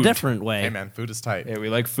Geeky food. in a different way. Hey man, food is tight. Yeah, we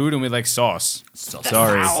like food and we like sauce.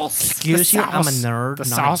 Sorry. Excuse you, I'm a nerd. The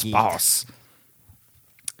not a sauce geek. boss.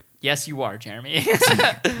 Yes, you are, Jeremy.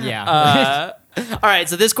 Yeah. All right,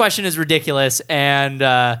 so this question is ridiculous and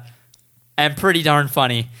pretty darn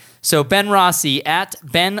funny. So Ben Rossi at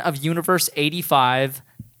Ben of Universe 85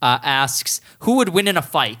 asks, who would win in a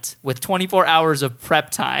fight with 24 hours of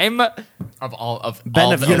prep time? Of all of Ben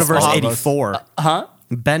all of those- Universe all of us. 84. Huh?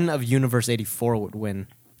 Ben of Universe 84 would win.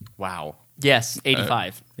 Wow. Yes,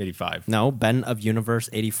 85. 85. No, Ben of Universe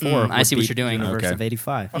 84. I would see what beat you're doing. Universe Okay. of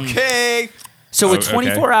 85. Okay. So with okay.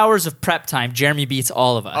 24 hours of prep time, Jeremy beats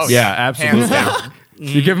all of us. Oh, Yeah, Hands absolutely. down.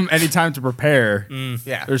 You give them any time to prepare.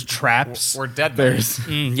 Yeah. There's traps. We're dead men. There's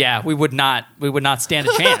Yeah, we would not stand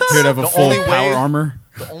a chance. you'd have a The full only power way- armor.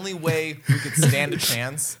 The only way we could stand a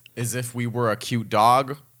chance is if we were a cute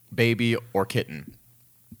dog, baby, or kitten.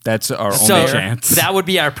 That's our So only chance. that would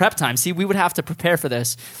be our prep time. See, we would have to prepare for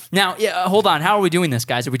this. Now, yeah, hold on. How are we doing this,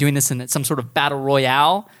 guys? Are we doing this in some sort of battle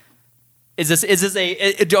royale? Is this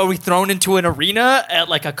are we thrown into an arena at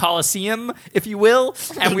like a coliseum, if you will,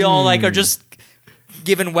 and we all like are just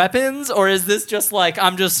given weapons, or is this just like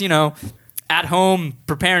I'm just at home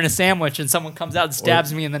preparing a sandwich and someone comes out and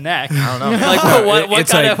stabs me in the neck? I don't know. Like what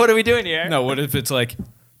it's kind like- of what are we doing here? No, what if it's like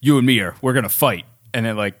you and me we're gonna fight, and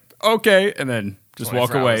then like okay, and then just walk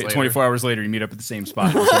 24 away. hours later. 24 hours later, you meet up at the same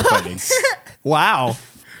spot and start fighting. Wow.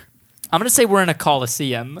 I'm gonna say we're in a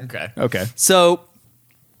coliseum. Okay. Okay, So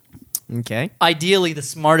Okay. ideally, the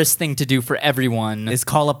smartest thing to do for everyone Is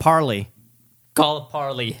call a parley. call a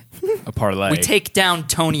parley. a parlay. We take down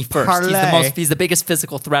Tony first. Parlay. He's the biggest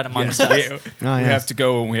physical threat amongst Yes, us. we yes. have to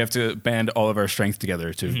go and we have to band all of our strength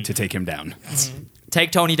together to take him down.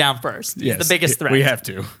 Take Tony down first. He's Yes, the biggest threat. We have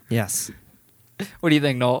to. Yes. What do you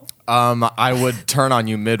think, Noel? I would turn on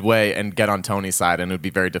you midway and get on Tony's side, and it would be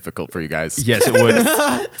very difficult for you guys. Yes, it would.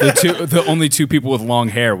 The only two people with long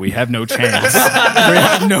hair, we have no chance. We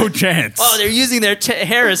have no chance. Oh, they're using their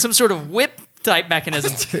hair as some sort of whip type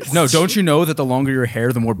mechanism. No, don't you know that the longer your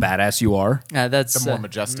hair, the more badass you are? That's The more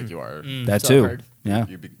majestic you are. That so too. hard. Yeah,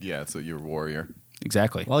 Yeah, so you're a warrior.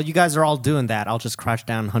 exactly. Well, you guys are all doing that. I'll just crouch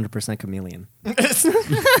down 100% chameleon.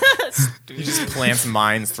 He just plants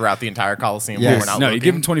mines throughout the entire Coliseum Yes. when we're not No, looking. you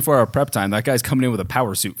give him 24-hour prep time. That guy's coming in with a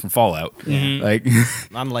power suit from Fallout. Like,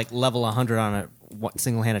 I'm like level 100 on a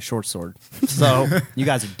single-handed short sword. So you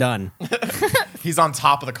guys are done. He's on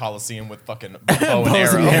top of the Coliseum with fucking bow and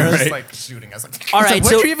Bows and arrow. arrows. Just like shooting us. Like, all It's right. like,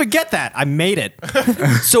 where'd So, you even get that? I made it.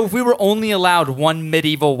 so if we were only allowed one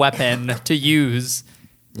medieval weapon to use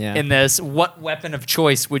Yeah. in this, what weapon of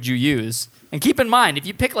choice would you use? And keep in mind, if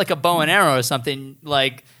you pick like a bow and arrow or something,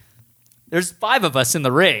 like there's 5 of us in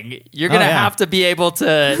the ring. You're gonna yeah. have to be able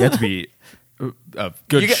to. you have to be a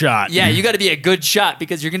good You got- shot. Yeah, you got to be a good shot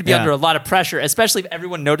because you're going to be Yeah. under a lot of pressure, especially if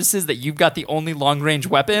everyone notices that you've got the only long range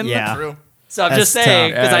weapon. Yeah. true. So I'm That's just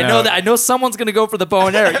saying tough. because Yeah, I know no. that I know someone's going to go for the bow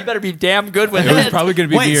and arrow. You better be damn good with It was it. probably going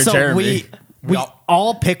to be me Wait, or so Jeremy. we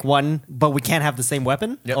all pick one, but we can't have the same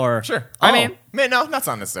weapon? Yep. Or Sure. I mean- no, that's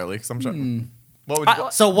not necessarily. Because I'm sure. What would you,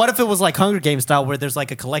 So what if it was like Hunger Games style, where there's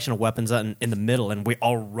like a collection of weapons in the middle, and we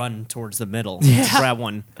all run towards the middle to grab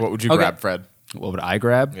one? what would you Okay. grab, Fred? What would I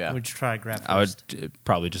grab? Yeah. Would you try to grab? I would first?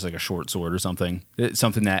 probably just like a short sword or something.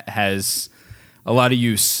 Something that has a lot of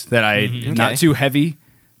use that I not Okay. too heavy.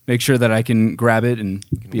 Make sure that I can grab it and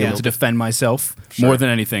be able wield. to defend myself more than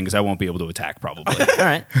anything because I won't be able to attack probably. All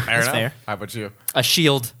right, Fair that's enough. fair. How about you? A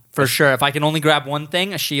shield for sure. If I can only grab one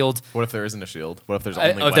thing, a shield. What if there isn't a shield? What if there's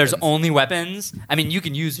only If there's weapons? only weapons, I mean, you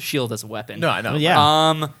can use a shield as a weapon. No, I know. Well,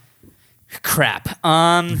 yeah. Crap.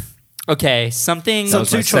 Okay, something. So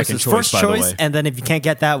was my two second choices. choice, First by the choice, way. and then if you can't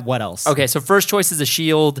get that, what else? Okay, so first choice is a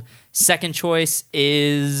shield. Second choice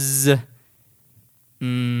is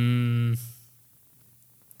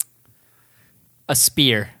a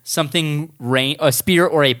spear. A spear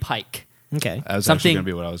or a pike. Okay. That was Something- actually going to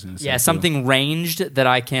be what I was going to say. Yeah, too. something ranged that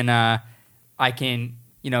I can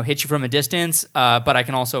hit you from a distance, but I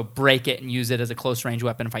can also break it and use it as a close range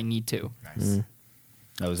weapon if I need to.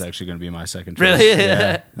 That was actually going to be my second choice. Really?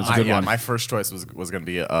 Yeah, that's a good yeah, one. my first choice was going to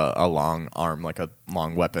be a long arm, like a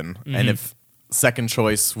long weapon. Mm-hmm. And if second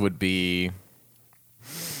choice would be,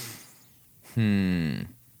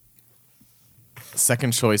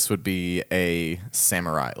 second choice would be a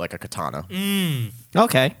samurai, like a katana.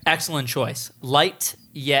 Okay. Excellent choice. Light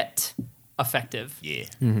yet effective. Yeah.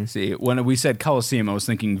 See, when we said Colosseum, I was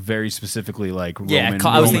thinking very specifically like Roman. Yeah,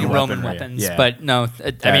 I was thinking Roman weaponry. weapons, Yeah. but no.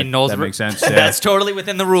 I mean, Noel's that makes sense, yeah. That's totally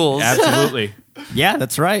within the rules. Absolutely. Yeah,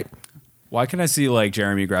 that's right. Why can I see like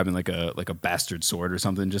Jeremy grabbing like a bastard sword or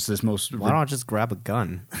something? Just this most Why don't I just grab a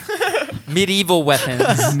gun? Medieval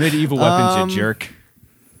weapons. medieval weapons, you jerk.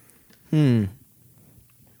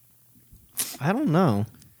 I don't know.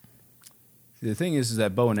 The thing is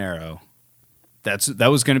that bow and arrow. That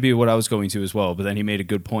was going to be what I was going to as well. But then he made a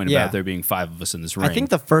good point Yeah. about there being 5 of us in this ring. I think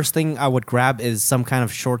the first thing I would grab is some kind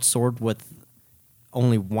of short sword with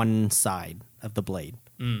only one side of the blade.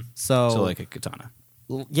 So like a katana,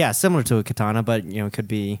 yeah, similar to a katana, but it could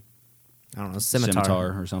be, I don't know,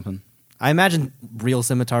 scimitar. or something. I imagine real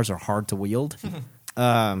scimitars are hard to wield.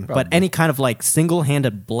 But any kind of like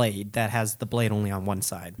single-handed blade that has the blade only on one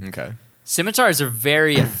side. Okay. Scimitars are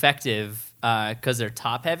very effective because they're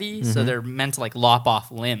top heavy, so they're meant to like lop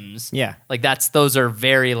off limbs. Yeah. Like those are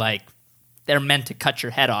very like they're meant to cut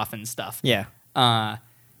your head off and stuff. Yeah. Uh,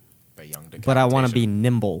 A young But I want to be decapitation.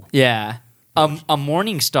 nimble. yeah. A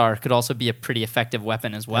morning star could also be a pretty effective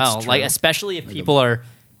weapon as well. That's Like true. especially if people are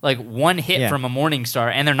like one hit Yeah. from a morning star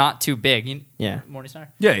and they're not too big. Yeah. Morning star.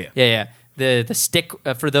 Yeah. Yeah. The stick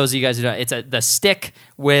for those of you guys who don't, it's the stick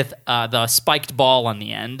with the spiked ball on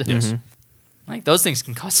the end. Yes. Like those things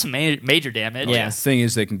can cause some major damage. Yeah. The thing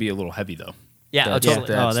is, they can be a little heavy though. Yeah. That's- Totally.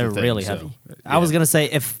 that's they're the thing, really so, heavy. yeah. I was gonna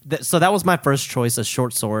say so that was my first choice, a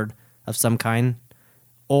short sword of some kind,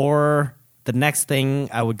 or the next thing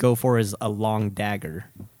I would go for is a long dagger,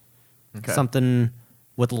 Okay. something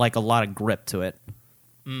with like a lot of grip to it.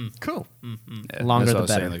 Cool. Yeah, Longer that's what the I was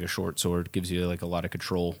better. saying, like a short sword gives you like a lot of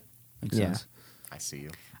control. Makes Yeah. sense. I see you.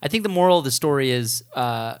 I think the moral of the story is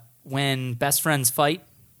when best friends fight,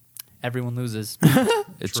 everyone loses.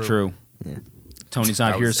 It's true. Tony's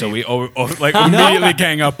not That here, was so it. we immediately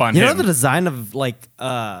gang up on You him. know the design of like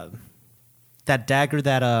that dagger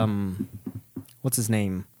that what's his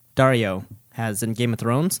name, Dario has in Game of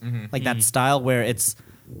Thrones, like that style where it's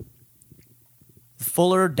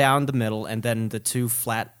fuller down the middle and then the two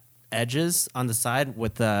flat edges on the side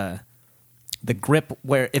with the grip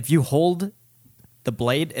where if you hold the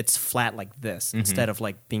blade, it's flat like this instead of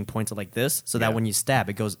like being pointed like this, so that Yeah. when you stab,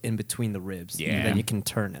 it goes in between the ribs. Yeah. And then you can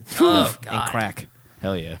turn it Oh, and God. crack.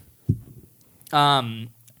 Hell yeah.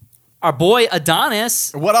 Our boy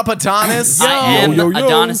Adonis. What up, Adonis? I am yo, yo.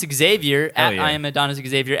 Adonis Xavier. Hell At yeah. I am Adonis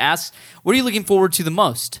Xavier asks, "What are you looking forward to the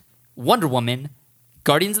most? Wonder Woman,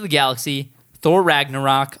 Guardians of the Galaxy, Thor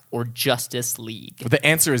Ragnarok, or Justice League?" The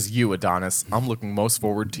answer is you, Adonis. I'm looking most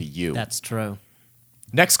forward to you. That's true.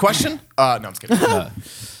 Next question. No, I'm just kidding.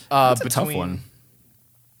 It's a tough between- one.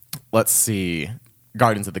 Let's see.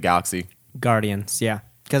 Guardians of the Galaxy. Guardians, yeah,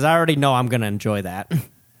 because I already know I'm gonna enjoy that.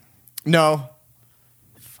 No.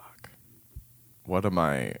 Fuck. What am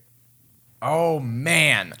I? Oh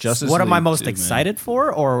man. Justice What am I League most too, man. excited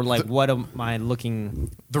for, or like what am I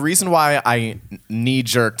looking? The reason why I knee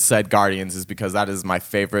jerked said Guardians is because that is my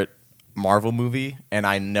favorite Marvel movie, and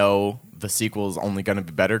I know the sequel is only going to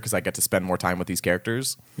be better because I get to spend more time with these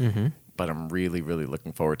characters. Mm-hmm. But I'm really, really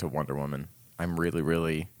looking forward to Wonder Woman. I'm really,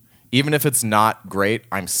 really, even if it's not great,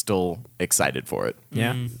 I'm still excited for it.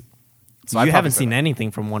 Yeah, So you I'd probably haven't say seen that.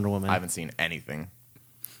 anything from Wonder Woman, I haven't seen anything.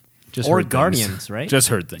 Just or heard things. Guardians, right? Just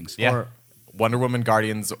heard things. Yeah. Or- Wonder Woman,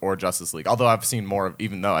 Guardians, or Justice League. Although I've seen more,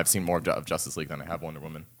 even though I've seen more of Justice League than I have Wonder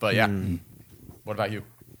Woman. But yeah. What about you?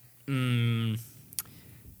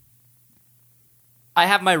 I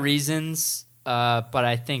have my reasons, but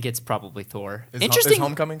I think it's probably Thor. Is Interesting. Is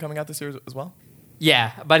Homecoming coming out this year as well?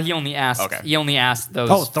 Yeah, but he only asked. Okay. He only asked those.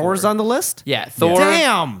 Oh, Thor's four. on the list. Yeah, Thor,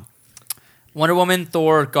 Damn. Wonder Woman,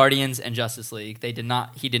 Thor, Guardians, and Justice League. They did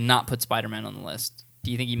not. He did not put Spider-Man on the list.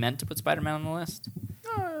 Do you think he meant to put Spider-Man on the list?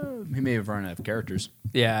 He may have run out of characters.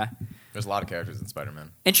 Yeah. There's a lot of characters in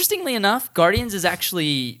Spider-Man. Interestingly enough, Guardians is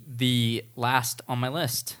actually the last on my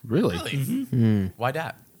list. Really? Why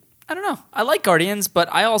that? I don't know. I like Guardians, but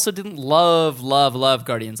I also didn't love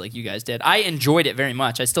Guardians like you guys did. I enjoyed it very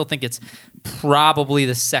much. I still think it's probably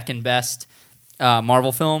the second best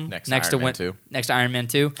Marvel film Next to Iron Man 2. Next to Iron Man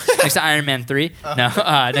 2. Next to Iron Man 3.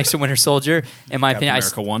 No, next to Winter Soldier. In my Captain opinion,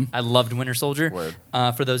 America 1. I loved Winter Soldier. Word.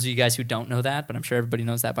 For those of you guys who don't know that, but I'm sure everybody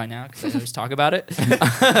knows that by now because I always talk about it.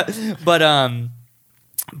 but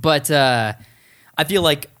I feel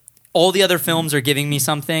like all the other films are giving me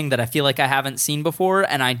something that I feel like I haven't seen before,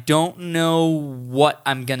 and I don't know what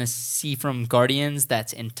I'm gonna see from Guardians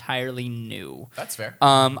that's entirely new. That's fair.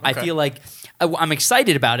 I Okay. feel like I'm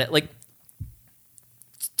excited about it. Like,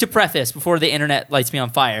 to preface before the internet lights me on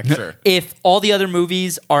fire, Sure. if all the other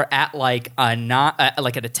movies are at like a not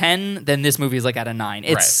like at a 10, then this movie is like at a 9.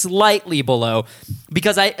 It's Right. slightly below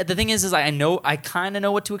because the thing is I kind of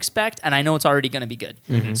know what to expect, and I know it's already going to be good.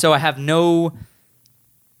 So I have no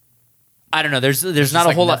I don't know. There's not Just a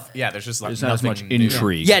like whole lot. Yeah, there's just like There's not as much nothing new.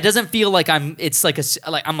 intrigue. Yeah, it doesn't feel like it's like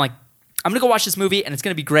I'm gonna go watch this movie and it's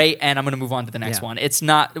gonna be great and I'm gonna move on to the next Yeah. one. It's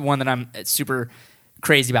not one that I'm super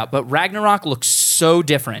crazy about. But Ragnarok looks so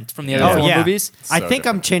different from the other Thor movies. I So think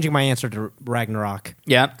I'm different. changing my answer to Ragnarok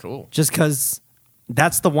Yeah. Cool. just because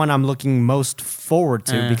that's the one I'm looking most forward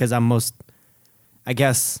to because I'm most, I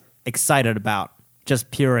guess, excited about. Just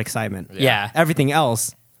pure excitement. Yeah. Everything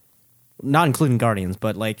else, not including Guardians,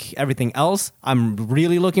 but like everything else, I'm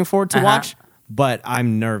really looking forward to watch, but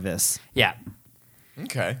I'm nervous. Yeah.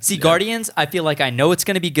 Okay. See, Guardians, I feel like I know it's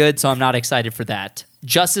going to be good, so I'm not excited for that.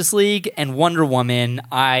 Justice League and Wonder Woman,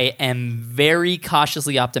 I am very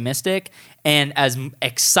cautiously optimistic. And as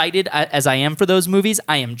excited as I am for those movies,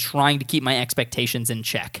 I am trying to keep my expectations in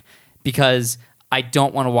check because I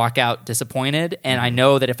don't want to walk out disappointed. And I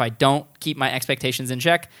know that if I don't keep my expectations in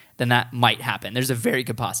check, then that might happen. There's a very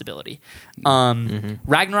good possibility.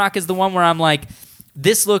 Ragnarok is the one where I'm like,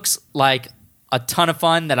 this looks like a ton of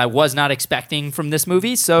fun that I was not expecting from this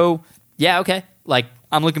movie. So, yeah, okay. Like,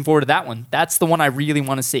 I'm looking forward to that one. That's the one I really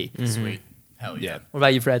want to see. Sweet. Hell yeah. Yeah. What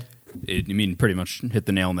about you, Fred? I mean, pretty much hit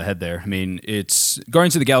the nail on the head there. I mean, it's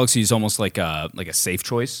Guardians of the Galaxy is almost like a safe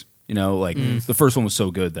choice. You know, like the first one was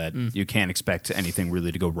so good that you can't expect anything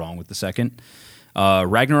really to go wrong with the second.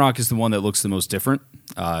 Ragnarok is the one that looks the most different.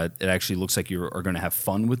 It actually looks like you are going to have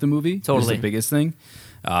fun with the movie. Totally. Is the biggest thing.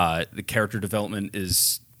 The character development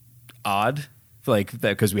is odd, like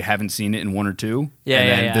that because we haven't seen it in one or two. Yeah, and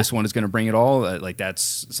yeah, then yeah. this one is going to bring it all. Like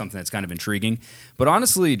that's something that's kind of intriguing. But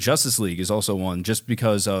honestly, Justice League is also one just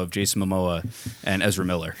because of Jason Momoa and Ezra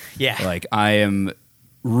Miller. Yeah. like I am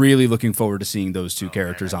really looking forward to seeing those two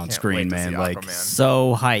characters man, I on can't screen, wait to man. see Like, Aquaman.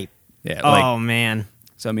 So hype. yeah, like Oh, man.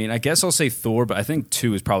 so. I mean, I guess I'll say Thor, but I think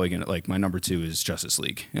two is probably gonna like my number two is Justice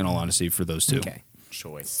League. In all honesty, for those two, Okay.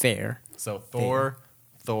 Choice. Fair. So Thor.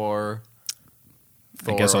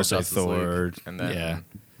 I guess or I'll say Justice Thor. League, and then yeah,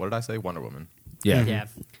 what did I say? Wonder Woman. yeah, Yeah.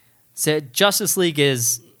 So Justice League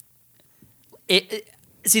is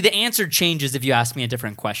see, the answer changes if you ask me a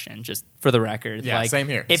different question, just for the record. Yeah, like, same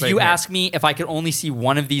here, If same you here. ask me if I could only see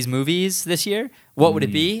one of these movies this year, what would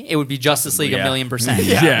it be? It would be Justice League Yeah. 1,000,000%.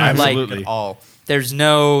 Yeah, I'm like, absolutely. All. there's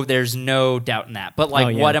no doubt in that. But like, Oh,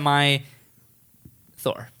 yeah. what am I?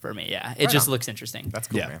 Thor for me, yeah. It Right just on. looks interesting. That's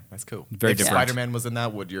cool, Yeah. man. That's cool. Very if different. Spider-Man was in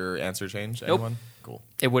that, would your answer change? Nope. Anyone? Cool.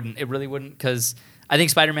 It wouldn't. It really wouldn't, because I think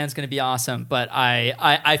Spider-Man's going to be awesome. But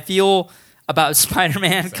I feel about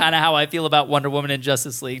Spider-Man kind of how I feel about Wonder Woman and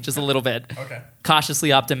Justice League, just a little bit. Okay.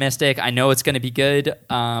 Cautiously optimistic. I know it's going to be good,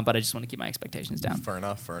 but I just want to keep my expectations down. Fair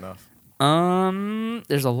enough. Fair enough.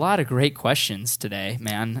 There's a lot of great questions today,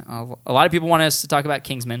 man. A lot of people want us to talk about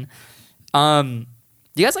Kingsman. Do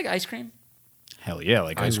you guys like ice cream? hell yeah,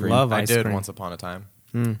 like ice cream. love I ice did cream. once upon a time.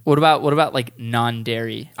 What about like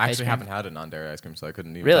non-dairy? I ice actually cream? haven't had a non-dairy ice cream, so I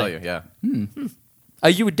couldn't even Really? tell you. Yeah.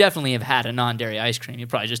 You would definitely have had a non-dairy ice cream. You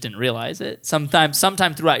probably just didn't realize it. Sometime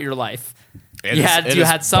throughout your life, It you is- had it you is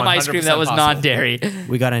had some ice cream that 100% was possible. non-dairy.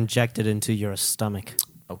 We got injected into your stomach.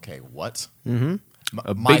 Okay. What? A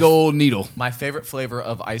big old needle. My favorite flavor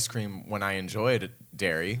of ice cream when I enjoyed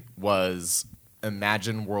dairy was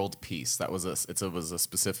Imagine World Peace. That was it was a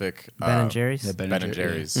specific Ben and Jerry's? yeah, Ben and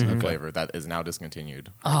Jerry's flavor that is now discontinued.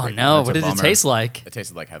 Oh Great. no! That's What a did it bummer. taste like? It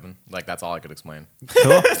tasted like heaven. Like that's all I could explain.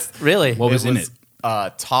 Really? What was in it?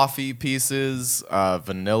 Toffee pieces,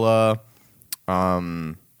 vanilla,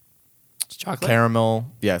 Chocolate. caramel.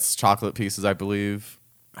 Yes, chocolate pieces, I believe.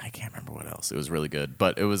 I can't remember what else. It was really good,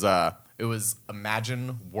 but it was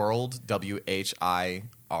Imagine World,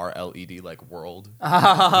 WHIRLED, like world.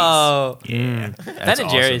 Oh, Yeah, Ben and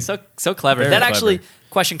Jerry, so clever. Very That clever. actually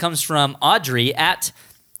question comes from Audrey at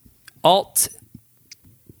alt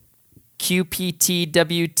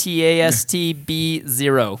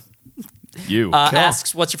QPTWTASTB0. You.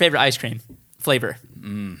 Asks, what's your favorite ice cream flavor?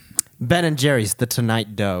 Ben and Jerry's, the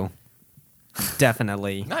Tonight Dough.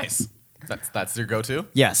 Definitely. Nice. That's your go-to.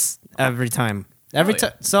 Yes, every time. Every Hell yeah.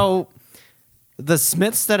 time. So the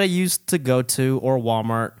Smiths that I used to go to or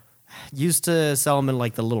Walmart used to sell them in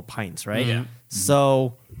like the little pints, right? Yeah.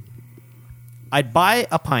 So I'd buy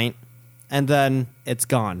a pint and then it's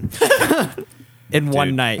gone in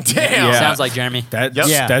one night. Damn. Yeah. Sounds like Jeremy. That's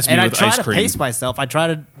Yeah, that's me and I with try ice to cream. pace myself. I try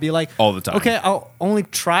to be like All the time. Okay, I'll only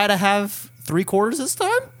try to have 3/4 this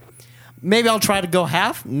time. Maybe I'll try to go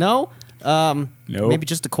half. No. Nope. Maybe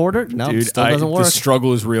just a quarter. No, Dude, still doesn't work. the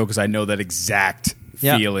struggle is real because I know that exact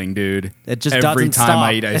Yeah. feeling, dude. It just Every doesn't time stop.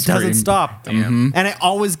 I eat ice it doesn't cream. stop. And I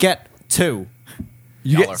always get 2.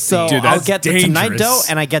 Y'all are So Dude, I'll that's get the Tonight dangerous. Dough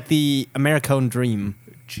and I get the Americone Dream.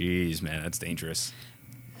 Jeez, man, that's dangerous.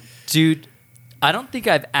 Dude, I don't think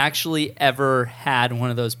I've actually ever had one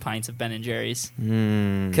of those pints of Ben and Jerry's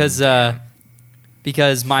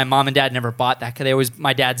because my mom and dad never bought that. Because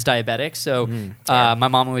my dad's diabetic, so my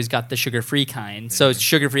mom always got the sugar-free kind. So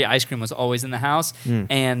sugar-free ice cream was always in the house.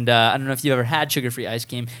 And I don't know if you've ever had sugar-free ice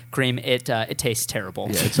cream. It tastes terrible.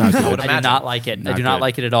 Yeah, it's not good. I do not like it. I do not good.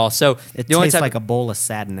 like it at all. So It the only tastes type like a bowl of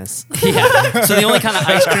sadness. yeah. So the only kind of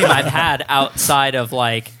ice cream I've had outside of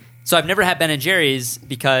so I've never had Ben and Jerry's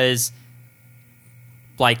because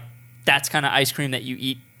that's kind of ice cream that you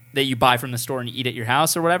eat, that you buy from the store and you eat at your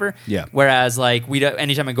house or whatever. Yeah. Whereas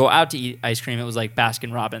anytime I go out to eat ice cream, it was like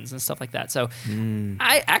Baskin Robbins and stuff like that. So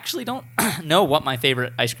I actually don't know what my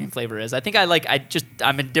favorite ice cream flavor is. I think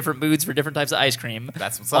I'm in different moods for different types of ice cream.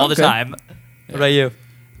 That's what's all up. the time. What about you?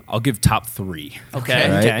 I'll give top 3. Okay. All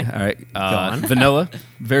right. Okay. All right. on. Vanilla,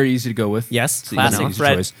 very easy to go with. Yes, It's an classic. easy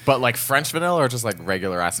Fred. choice. But like French vanilla or just like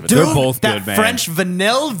regular ass They're vanilla? both that good, man. French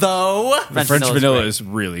vanilla, though. French vanilla's vanilla great. is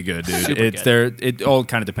really good, dude. Super It's good. It all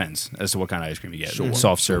kind of depends as to what kind of ice cream you get.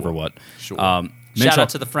 Soft serve or what. Sure. Mint Shout out choc-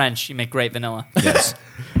 to the French. You make great vanilla. yes.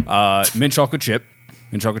 Mint chocolate chip.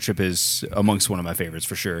 Mint chocolate chip is amongst one of my favorites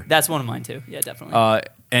for sure. That's one of mine too. Yeah, definitely.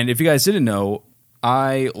 And if you guys didn't know,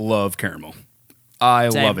 I love caramel. I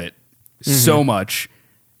Same. love it so much.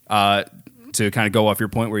 To kind of go off your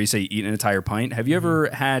point where you say you eat an entire pint, have you ever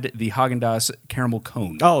had the Haagen-Dazs caramel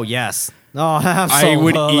cone? Oh yes. Oh, I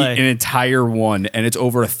would absolutely. eat an entire one, and it's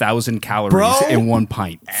over 1,000 calories Bro. in one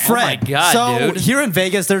pint. Fred, Oh my God, so dude. here in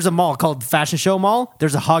Vegas, there's a mall called Fashion Show Mall.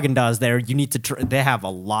 There's a Haagen-Dazs there. You need to. They have a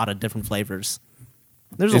lot of different flavors.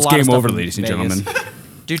 There's It's a lot of game stuff over, in ladies and Vegas. gentlemen.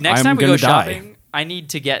 Dude, next I'm time we go gonna die. shopping, I need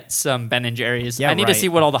to get some Ben and Jerry's. Yeah, I need to right. see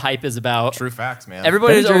what all the hype is about. True facts, man.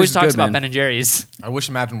 Everybody Ben & Jerry's always is talks good, about man. Ben and Jerry's. I wish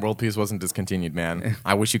Imagine World Peace wasn't discontinued, man.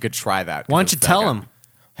 I wish you could try that. Why don't you tell him?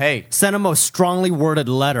 Hey, Send him a strongly worded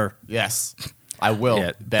letter. yes, I will.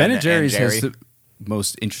 Yeah, Ben and Jerry's Jerry. has the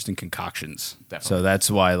most interesting concoctions. Definitely. So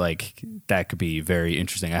that's why that could be very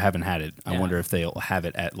interesting. I haven't had it. I Yeah. wonder if they'll have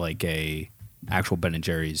it at a actual Ben and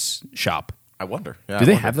Jerry's shop. I wonder. Yeah, Do I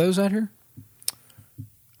they wonder. have those out here?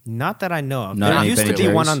 Not that I know of. Not there any used Ben to and be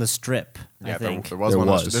one Jerry's? on the strip. Yeah, I think. there was There one. on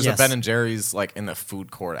the was. street. There's Yes. a Ben and Jerry's like in the food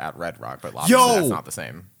court at Red Rock, but obviously Yo! that's not the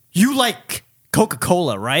same. You like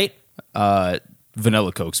Coca-Cola, right?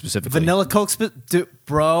 Vanilla Coke specifically. Vanilla Coke,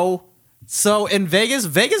 bro. So in Vegas,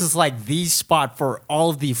 Vegas is like the spot for all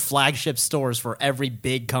of the flagship stores for every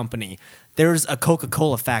big company. There's a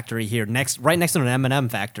Coca-Cola factory here right next to an M&M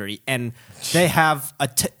factory, and they have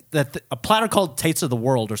a platter called Taste of the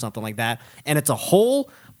World or something like that, and it's a whole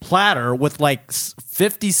platter with like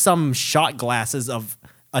 50 some shot glasses of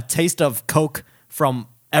a taste of Coke from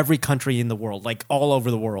every country in the world, like all over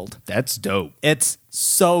the world. That's dope. It's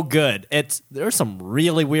so good. There's some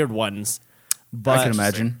really weird ones, but I can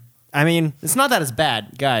imagine. I mean, it's not that it's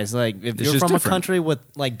bad, guys. Like if It's you're just from different. a country with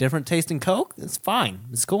like different tasting Coke, it's fine.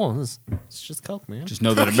 It's cool. It's just Coke, man. Just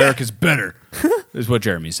know that America's better, is what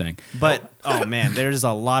Jeremy's saying. But oh man, there's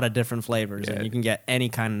a lot of different flavors, Yeah. and you can get any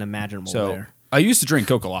kind of imaginable So there. I used to drink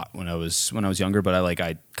Coke a lot when I was younger, but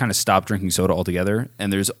I kind of stopped drinking soda altogether.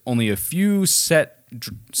 And there's only a few set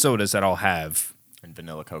sodas that I'll have. And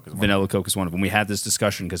Vanilla Coke is one. Vanilla Coke is one of them. We had this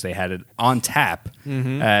discussion because they had it on tap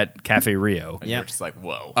at Cafe Rio. And Yeah. you're just like,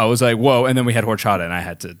 whoa. I was like, whoa! And then we had horchata, and I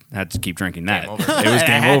had to keep drinking that. over. It was game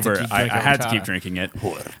I had to over. keep I drinking had to horchata. keep drinking it.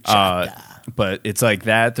 But it's like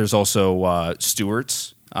that. There's also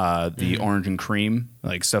Stewart's, the orange and cream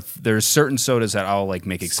like stuff. There's certain sodas that I'll like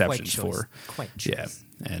make exceptions choice. for. Quite Yeah, choice.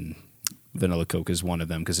 and vanilla Coke is one of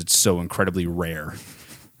them because it's so incredibly rare.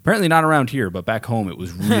 Apparently not around here, but back home it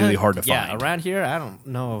was really hard to Yeah, find. around here, I don't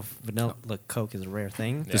know if vanilla Coke is a rare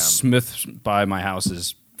thing. The Smith's by my house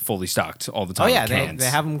is fully stocked all the time. Oh yeah, with they cans.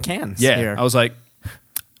 have them cans. Yeah, here. I was like,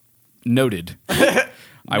 noted. I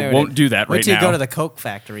Noted. won't do that Wait right till now. you go to the Coke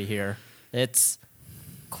factory here. It's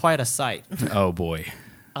quite a sight. Oh boy.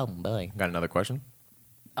 Oh boy. Got another question?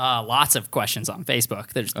 Lots of questions on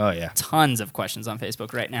Facebook. There's Oh yeah. tons of questions on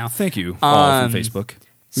Facebook right now. Thank you all from Um, Facebook.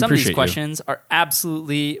 We Some of these appreciate you. questions are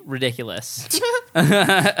absolutely ridiculous.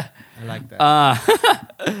 I like that.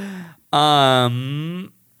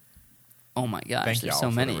 Oh my gosh, Thank you there's all so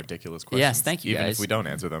for many. the ridiculous questions. Yes, thank you, Even guys. if we don't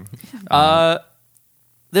answer them.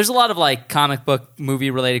 There's a lot of like comic book movie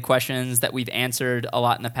related questions that we've answered a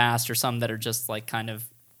lot in the past, or some that are just like kind of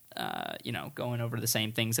going over the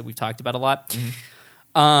same things that we've talked about a lot.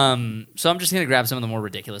 So I'm just gonna grab some of the more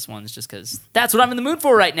ridiculous ones, just because that's what I'm in the mood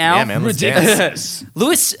for right now. Yeah, man, let's dance.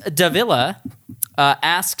 Luis Davila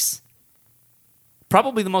asks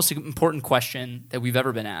probably the most important question that we've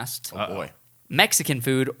ever been asked: Oh boy. Mexican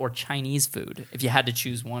food or Chinese food? If you had to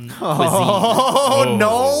choose one cuisine. Oh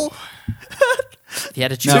no! If you had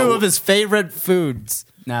to choose, Two of his favorite foods.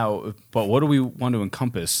 Now, but what do we want to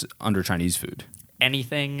encompass under Chinese food?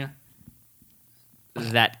 anything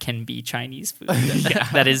that can be Chinese food.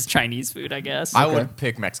 That is Chinese food, I guess. I would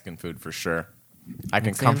pick Mexican food for sure. I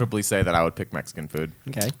can comfortably say that I would pick Mexican food.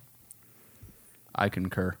 Okay. I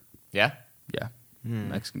concur. Yeah? Yeah,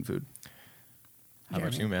 Mexican food. How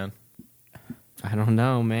about you, man? I don't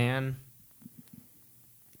know, man.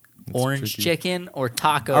 Orange chicken or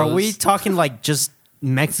tacos. Are we talking like just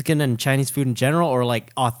Mexican and Chinese food in general, or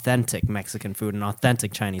like authentic Mexican food and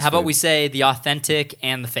authentic Chinese How food? about we say the authentic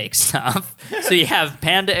and the fake stuff? So you have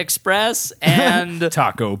Panda Express and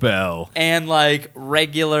Taco Bell. and like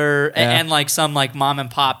regular and like some like mom and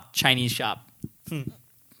pop Chinese shop.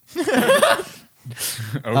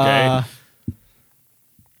 Okay.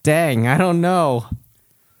 Dang, I don't know.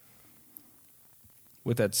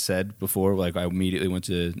 With that said, before like I immediately went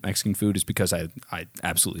to Mexican food is because I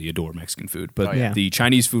absolutely adore Mexican food. But Oh, yeah. the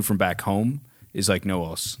Chinese food from back home is like no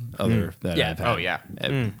else other that Yeah. I've had. Oh, yeah.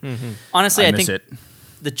 Honestly, I I miss think it.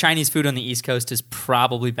 the Chinese food on the East Coast is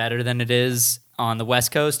probably better than it is on the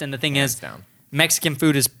West Coast. And the thing Hands is, down. Mexican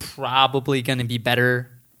food is probably going to be better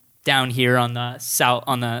down here on the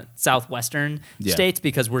southwestern Yeah. states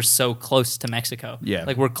because we're so close to Mexico. Yeah.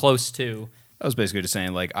 Like we're close to I was basically just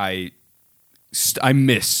saying like I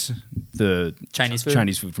miss the Chinese food?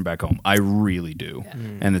 Chinese food from back home. I really do.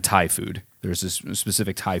 And the Thai food. There's this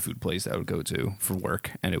specific Thai food place that I would go to for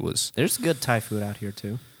work, and it was There's good Thai food out here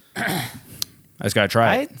too. I just gotta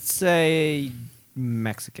try it. I'd say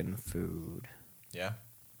Mexican food. Yeah.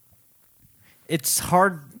 It's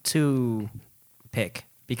hard to pick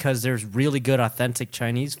because there's really good authentic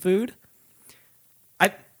Chinese food.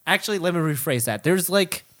 I actually let me rephrase that. There's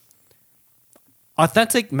like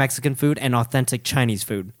authentic Mexican food and authentic Chinese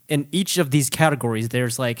food. In each of these categories,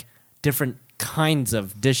 there's like different kinds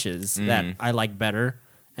of dishes that I like better,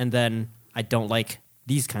 and then I don't like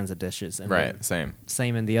these kinds of dishes. And Right. then Same.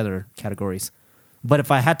 same in the other categories. But if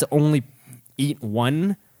I had to only eat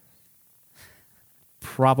one,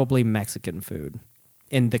 probably Mexican food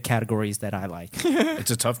in the categories that I like.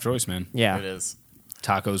 It's a tough choice, man. Yeah. It is.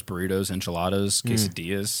 Tacos, burritos, enchiladas,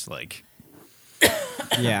 quesadillas, like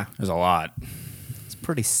Yeah. there's a lot. It's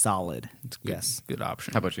pretty solid. It's good, Yes. good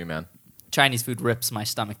option. How about you, man? Chinese food rips my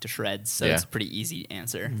stomach to shreds, so Yeah. it's a pretty easy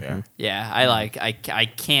answer. Yeah. Yeah, I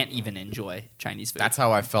can't even enjoy Chinese food. That's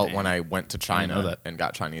how I felt when I went to know China that. and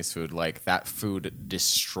got Chinese food. Like, that food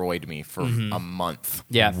destroyed me for a month.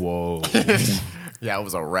 yeah. Whoa. Yeah, it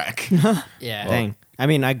was a wreck. Yeah. Dang. I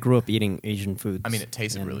mean, I grew up eating Asian foods. I mean, it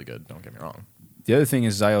tasted really good. Don't get me wrong. The other thing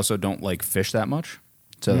is I also don't like fish that much.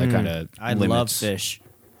 So that kind of I love fish.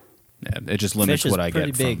 Yeah, it just limits Fish is what I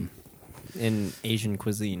pretty get big from. in Asian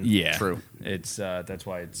cuisine. Yeah, True. It's that's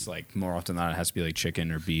why it's like more often than not it has to be like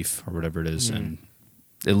chicken or beef or whatever it is, and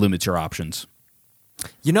it limits your options.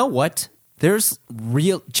 You know what? There's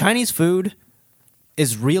real Chinese food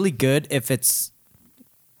is really good if it's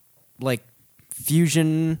like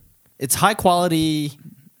fusion. It's high quality.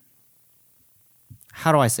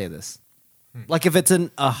 How do I say this? Like if it's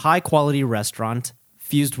in a high quality restaurant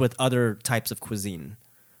fused with other types of cuisine.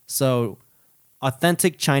 So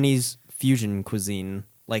authentic Chinese fusion cuisine.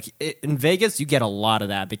 Like in Vegas, you get a lot of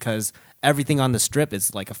that because everything on the strip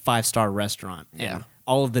is like a 5-star restaurant. Yeah. And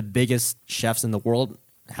all of the biggest chefs in the world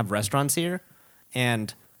have restaurants here.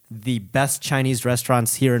 And the best Chinese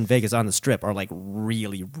restaurants here in Vegas on the strip are like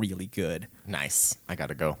really, really good. Nice. I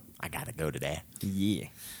gotta go. I gotta go today. Yeah.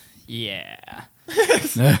 Yeah.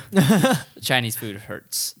 Chinese food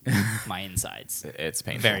hurts my insides It's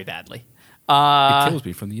painful. very badly. It kills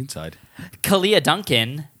me from the inside. Kalia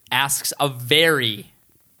Duncan asks a very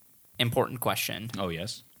important question. Oh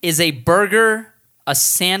yes. Is a burger a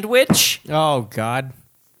sandwich? Oh, God.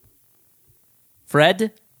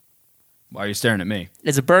 Fred? Why are you staring at me?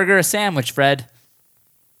 Is a burger a sandwich, Fred?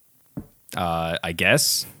 I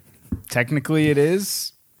guess technically it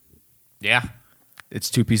is. Yeah. It's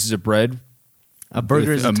 2 pieces of bread. A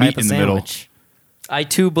burger With is a a type meat of in the middle. sandwich. I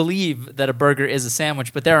too believe that a burger is a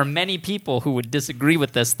sandwich, but there are many people who would disagree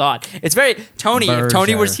with this thought. It's very Tony. If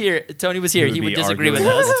Tony was here, He would he would be disagree with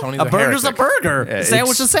arguing. us. Tony's A burger's a heretic. burger. Yeah, A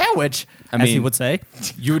sandwich is it's- a sandwich, I as he mean- would say.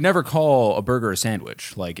 You would never call a burger a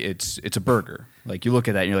sandwich. Like it's a burger. Like you look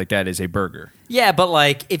at that and you're like, that is a burger. Yeah, but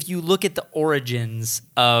like if you look at the origins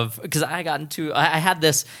of, because I had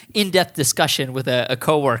this in-depth discussion with a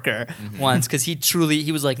coworker once because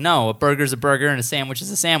he was like, no, a burger's a burger and a sandwich is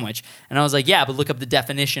a sandwich, and I was like, yeah, but look up the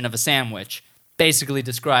definition of a sandwich. Basically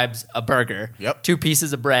describes a burger. Yep. 2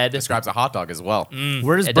 pieces of bread. Describes a hot dog as well.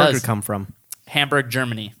 Where does it burger does. come from? Hamburg,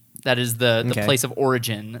 Germany. That is the Okay. place of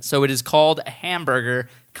origin. So it is called a hamburger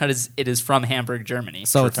because it is from Hamburg, Germany.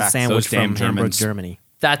 So it's a fact. sandwich Those damn from Hamburg, Germans. Germany.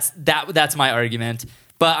 That's my argument.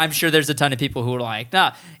 But I'm sure there's a ton of people who are like,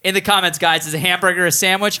 nah. In the comments, guys, is a hamburger a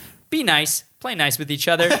sandwich? Be nice. Play nice with each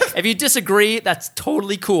other. If you disagree, that's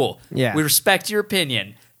totally cool. Yeah. We respect your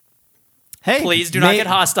opinion. Hey, Please do not get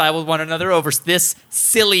hostile with one another over this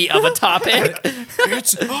silly of a topic.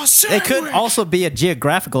 It's a sandwich. It could also be a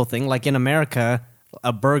geographical thing. Like in America,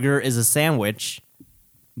 a burger is a sandwich,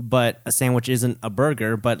 but a sandwich isn't a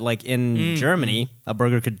burger. But like in Germany, a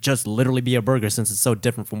burger could just literally be a burger since it's so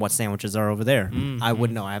different from what sandwiches are over there. I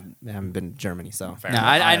wouldn't know. I haven't been to Germany, so Fair No,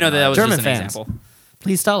 enough. I know that was German just an fans. example.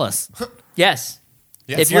 please tell us. Yes.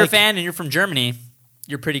 Yes. If you're Like- a fan and you're from Germany,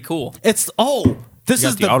 you're pretty cool. This You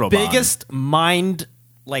is got the the Autobahn. biggest mind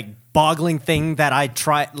boggling thing that I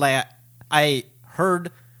tried. Like I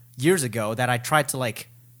heard years ago that I tried to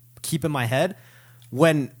keep in my head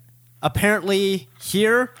when apparently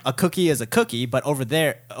here a cookie is a cookie, but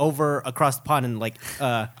over across the pond and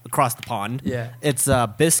across the pond, Yeah. it's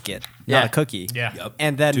a biscuit, Yeah. not a cookie. Yeah. Yep.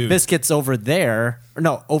 And then Dude. biscuits over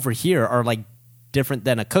here are different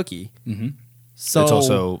than a cookie. Mm-hmm. So It's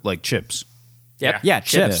also like chips. Yep. yeah,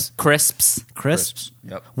 chips, Crisps. crisps.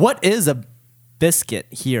 Yep. What is a biscuit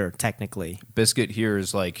here technically? Biscuit here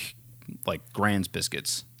is like Grand's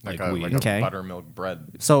biscuits. Like Like a, we like Okay. a buttermilk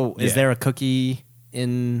bread. So is Yeah. there a cookie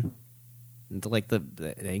in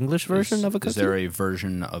the English version of a cookie? Is there a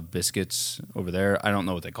version of biscuits over there? I don't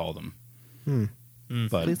know what they call them.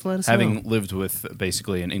 But Please let us having lived with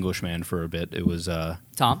basically an Englishman for a bit, it was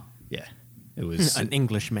Tom? yeah, it was an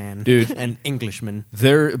Englishman, Dude. an Englishman.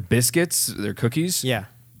 their biscuits, their cookies, Yeah.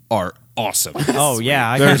 are awesome. Oh yeah,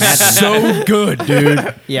 I They're can imagine. so good,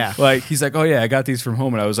 dude. Yeah. Like he's like, oh yeah, I got these from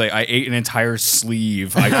home, and I was like, I ate an entire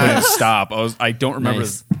sleeve. I couldn't stop. I don't remember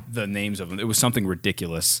Nice. the names of them. It was something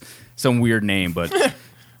ridiculous, some weird name, but I don't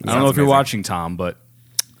know Sounds if you're amazing. watching, Tom, but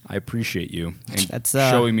I appreciate you and That's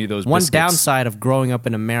showing me those. one biscuits. downside of growing up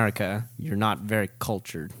in America. You're not very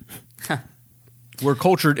cultured. We're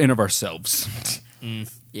cultured in of ourselves,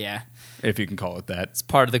 Yeah. if you can call it that. It's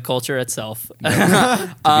part of the culture itself.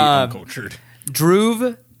 To be uncultured.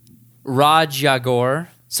 Dhruv Rajagor.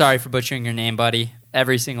 Sorry for butchering your name, buddy.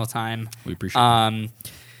 Every single time. We appreciate it.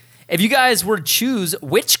 If you guys were to choose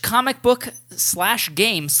which comic book /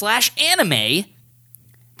 game / anime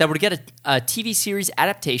that were to get a TV series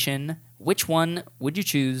adaptation, which one would you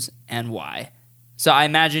choose and why? So I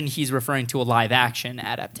imagine he's referring to a live action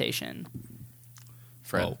adaptation.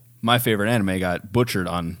 Fred, Well, my favorite anime got butchered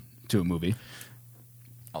on to a movie.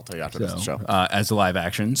 I'll tell you after this show. As a live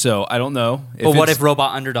action. So I don't know. But what it's- if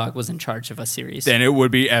Robot Underdog was in charge of a series? then it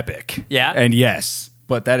would be epic. Yeah? And yes,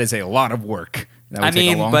 but that is a lot of work. That would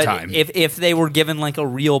take a long but time. if they were given a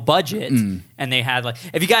real budget and they had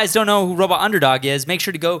if you guys don't know who Robot Underdog is, make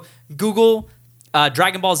sure to go Google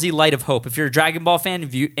Dragon Ball Z Light of Hope. If you're a Dragon Ball fan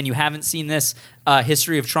and you haven't seen this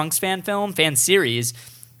History of Trunks fan series,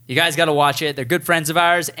 you guys got to watch it. They're good friends of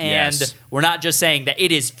ours, and Yes. we're not just saying that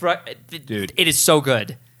it is. Dude. It is so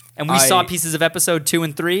good. And we saw pieces of episode 2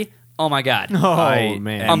 and 3. Oh my god! I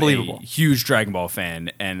man. am Unbelievable. a huge Dragon Ball fan,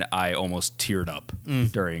 and I almost teared up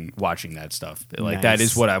during watching that stuff. Like that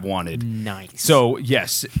Nice. is what I wanted. Nice. So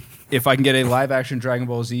yes, if I can get a live action Dragon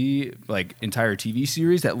Ball Z entire TV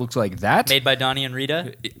series that looks like that, Made by Donnie and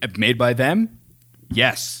Rita. made by them,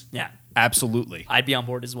 yes, Yeah, absolutely. I'd be on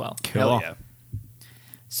board as well. Hell yeah.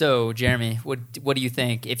 So, Jeremy, what do you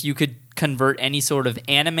think? If you could convert any sort of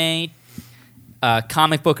anime,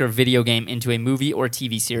 comic book, or video game into a movie or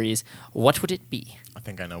TV series, what would it be? I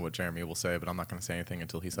think I know what Jeremy will say, but I'm not going to say anything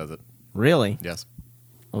until he says it. Really? Yes.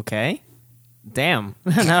 Okay. Damn.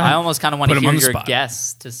 I almost kind of want Put to him hear on the your spot.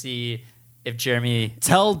 guess to see if Jeremy.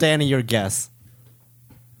 Tell Danny your guess.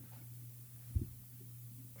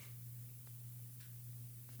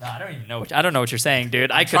 No, I don't even know. I don't know what you're saying,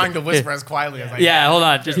 dude. I could Trying to whisper as quietly as I Yeah, hold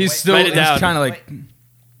on. Just He's still write it down. kind of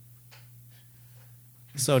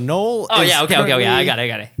So Noel. Oh is yeah, okay. currently- I got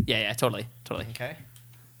it. Yeah, totally. Okay.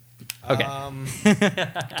 Okay.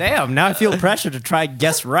 Damn. Now I feel pressure to try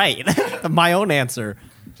guess right. My own answer.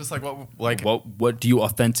 Just like what do you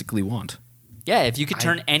authentically want? Yeah, if you could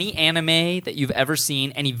turn any anime that you've ever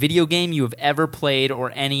seen, any video game you have ever played,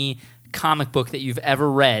 or any comic book that you've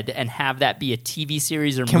ever read, and have that be a TV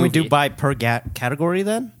series or Can movie. we do by per category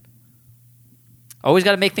then? Always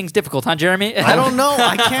got to make things difficult, huh, Jeremy? I don't know.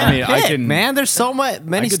 I can't. I mean, I pick, can- Man, there's so many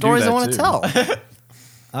I could do stories I that want to too.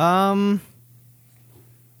 tell.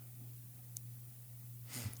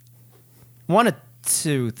 One of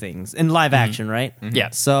two things in live action, right? Yeah.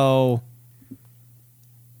 So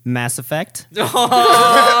Mass Effect.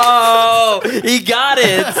 Oh, he got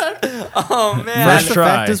it. Oh man. Mass First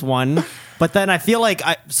try. Effect is one. But then I feel like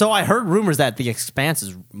I heard rumors that The Expanse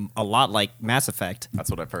is a lot like Mass Effect. That's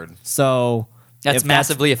what I've heard. So That's if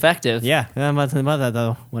massively effective. Yeah, about that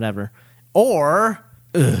though. Whatever. Or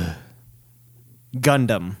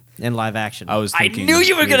Gundam in live action. I was I thinking knew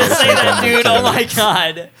you were gonna say that, dude. Oh my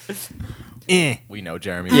god. We know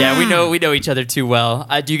Jeremy. Yeah, we know each other too well.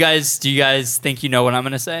 Do you guys think you know what I'm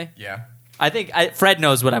gonna say? Yeah. I think Fred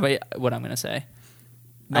knows what I'm gonna say.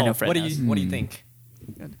 I know Fred What knows. do you think?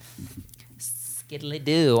 Skiddly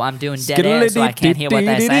do. I'm doing dead air, so I can't hear what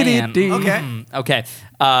they're saying. Okay. Okay.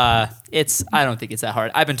 I don't think it's that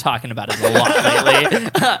hard. I've been talking about it a lot lately.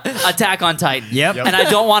 Attack on Titan. Yep. And I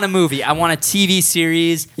don't want a movie. I want a TV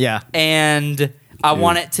series. Yeah. And I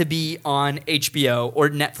want it to be on HBO or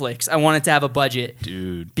Netflix. I want it to have a budget.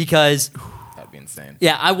 Dude. Because, That'd be insane.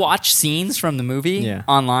 yeah, I watched scenes from the movie Yeah.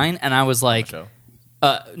 online, and I was like, Show.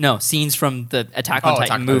 no, scenes from the Attack on Oh, Titan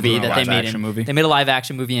Attack on movie Titan, that they live made. action movie. They made a live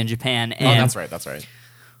action movie in Japan. Oh, And that's right. That's right.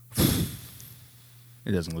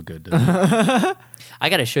 It doesn't look good, does it? I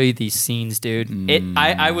gotta show you these scenes, dude.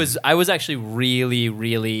 I was actually really,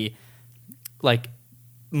 really like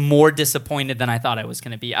more disappointed than I thought I was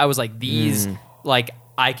gonna be. I was like, these like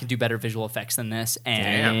I can do better visual effects than this,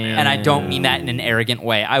 and I don't mean that in an arrogant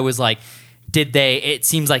way. I was like, it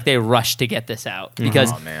seems like they rushed to get this out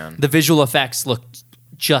because Oh, man. the visual effects looked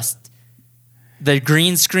just the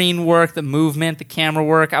green screen work, the movement, the camera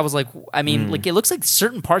work. I was like, I mean, like it looks like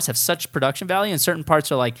certain parts have such production value, and certain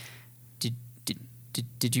parts are like,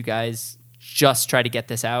 did you guys just try to get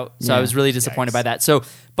this out? So I was really disappointed by that. So,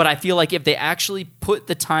 but I feel like if they actually put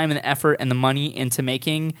the time and the effort and the money into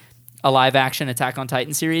making a live action Attack on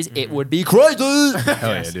Titan series, it would be crazy.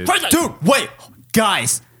 Hell yeah, dude. Dude, wait,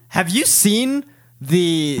 guys, have you seen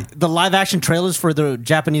the live action trailers for the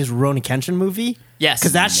Japanese Rurouni Kenshin movie? Yes.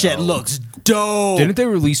 Because that shit looks dope. Didn't they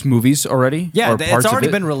release movies already? Yeah, Or it's parts of already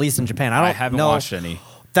it? been released in Japan. I I haven't know. watched any.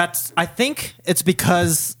 I think it's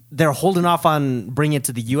because they're holding off on bringing it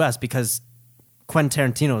to the U.S. because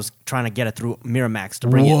Quentin Tarantino is trying to get it through Miramax to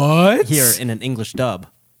bring What? it here in an English dub.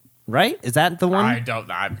 Right? Is that the one?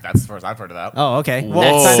 That's the first I've heard of that. Oh, okay. Whoa.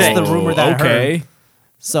 Well, that's the rumor that I okay. heard.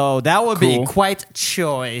 So that would be Cool. quite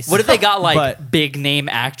choice. What if they got like But- big name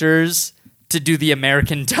actors to do the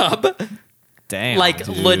American dub? Damn. Like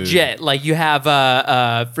dude. legit. Like you have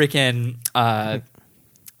freaking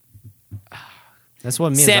That's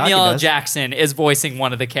what Miyazaki Samuel L. does. Jackson is voicing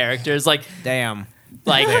one of the characters. Like Damn.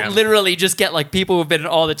 literally just get like people who've been in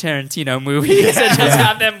all the Tarantino movies and just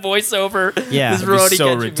have them voice over Yeah. this That'd be Rurouni so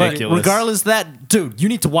Kenshin movie. ridiculous. Regardless of that, dude, you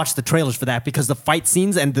need to watch the trailers for that because the fight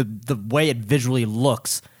scenes and the way it visually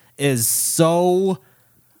looks is so.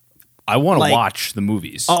 I want to Like- watch the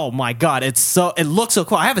movies. Oh my god, it looks so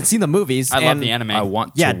cool. I haven't seen the movies. I love and- the anime. I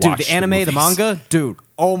want Yeah, to dude, watch the anime, the movies. manga, dude.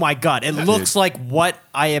 Oh my god, it looks like what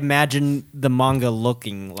I imagine the manga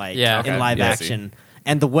looking like Yeah. in Okay. live Yeah. action,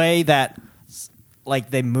 and the way that like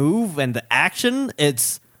they move and the action.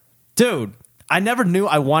 It's, dude. I never knew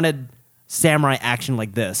I wanted samurai action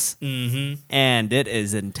like this, and it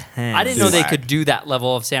is intense. I didn't know they Whack. could do that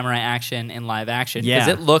level of samurai action in live action because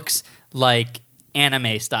Yeah. it looks like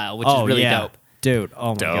anime style, which is really dope. dude. Oh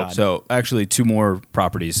my Dope. god. So actually, two more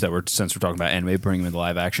properties that were since we're talking about anime, bringing them into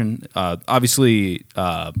live action. Obviously,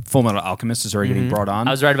 Full Metal Alchemist is already getting brought on.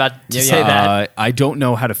 I was right about to say that. I don't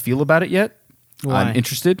know how to feel about it yet. Why? I'm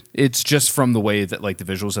interested. It's just from the way that like the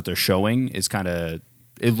visuals that they're showing is kind of.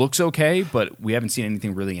 It looks okay, but we haven't seen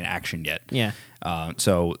anything really in action yet. Yeah.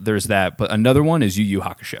 So there's that. But another one is Yu Yu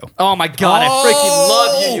Hakusho. Oh my god, I freaking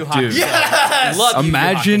love Yu Yu Hakusho. Dude. Love Yu Yu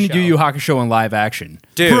Imagine Hakusho. Yu Yu Hakusho in live action.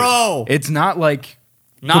 Dude, Bro. It's not like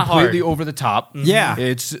Not completely hard. over the top. Yeah.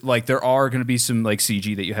 It's like there are going to be some like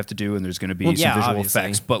CG that you have to do, and there's going to be Well, some yeah, visual obviously.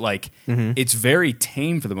 effects. But like, it's very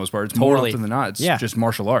tame for the most part. It's Totally. more often than not. It's Yeah. just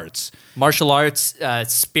martial arts. Martial arts,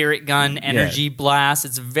 spirit gun, energy blast.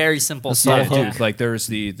 It's very simple subtle stuff. hook. Dude, like there's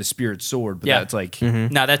the spirit sword, but Yeah. that's like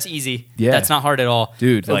No, that's easy. Yeah. That's not hard at all.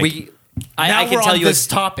 Dude, like- Now I can we're tell on you this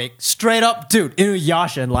topic straight up, dude.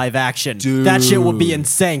 Inuyasha in live action, that shit would be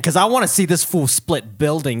insane. Because I want to see this fool split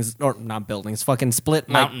buildings or not buildings, fucking split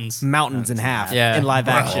like, Mountains. mountains in half Yeah. in live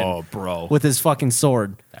action oh, bro. with his fucking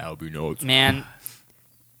sword. That'll be notes. man.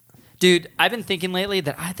 Dude, I've been thinking lately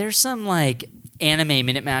that there's some like anime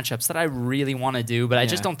minute matchups that I really want to do, but I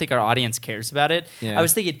just Yeah. don't think our audience cares about it. Yeah. I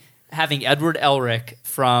was thinking having Edward Elric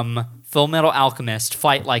from Full Metal Alchemist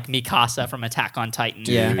fight like Mikasa from Attack on Titan.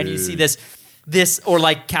 Yeah. And you see this or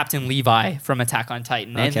like Captain Levi from Attack on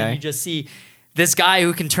Titan. And then Okay. you just see this guy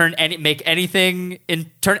who can turn anything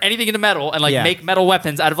into metal and like Yeah. make metal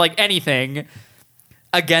weapons out of like anything.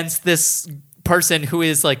 against this person who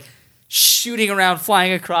is like shooting around,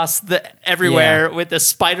 flying across the everywhere with the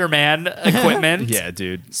Spider-Man equipment. Yeah,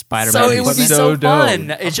 dude. Spider-Man. So it would be So so dope.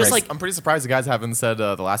 fun. It's just like I'm pretty surprised the guys haven't said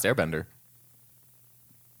The Last Airbender.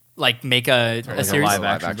 make a Like a series. live live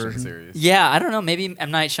action action version? series. Yeah, I don't know. Maybe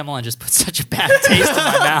M. Night Shyamalan just put such a bad taste in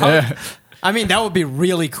my mouth. I mean, that would be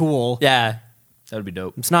really cool. Yeah, That would be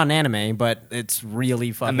dope. It's not an anime, but it's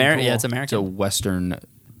really fucking cool. Yeah, it's It's a American. Western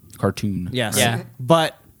cartoon. Yes. Yeah.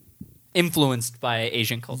 But Influenced by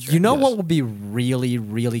Asian culture. you know Yes. what would be really,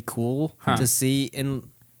 really cool to see in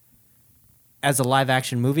as a live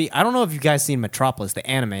action movie? I don't know if you guys seen Metropolis, the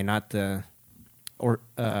anime, not the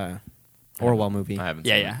Orwell movie. I haven't.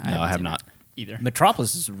 Yeah, seen yeah. it. No, haven't I have seen not. it either.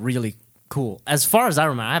 Metropolis is really cool. As far as I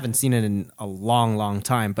remember, I haven't seen it in a long, long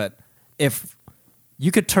time. But if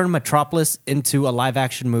you could turn Metropolis into a live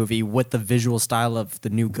action movie with the visual style of the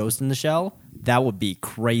new Ghost in the Shell, that would be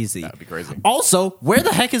crazy. That'd be crazy. Also, where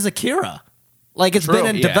the heck is Akira? Like, it's True. been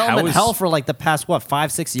in Yeah, development how is- hell for like the past,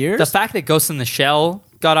 5-6 years? The fact that Ghost in the Shell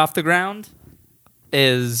got off the ground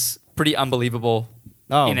is pretty unbelievable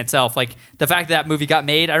in itself. Like the fact that movie got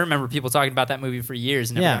made, I remember people talking about that movie for years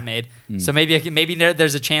and never Yeah. got made. So maybe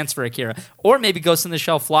there's a chance for Akira, or maybe Ghost in the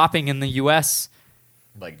Shell flopping in the U.S.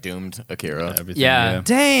 Like Doomed Akira. Everything, Yeah.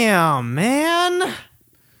 Damn, man.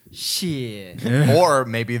 Shit. Or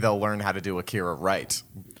maybe they'll learn how to do Akira right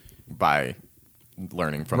by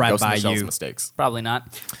learning from Right Ghost in by the Shell's you. mistakes. Probably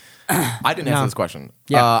not. I didn't No. answer this question.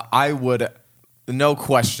 Yeah. I would, no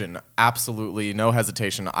question, absolutely no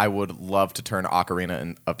hesitation. I would love to turn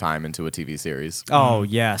Ocarina of Time into a TV series Oh,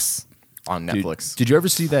 yes. on Dude, Netflix. did you ever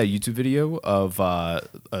see that YouTube video of a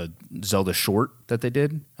Zelda short that they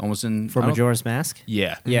did? Almost in For I don't- Majora's Mask?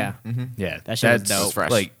 Yeah, Yeah. yeah. That shit was That's dope.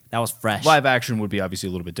 fresh. Like That was fresh. live action would be obviously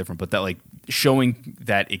a little bit different, but that like showing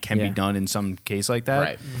that it can Yeah. be done in some case like that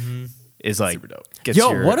Right. is like Super dope. gets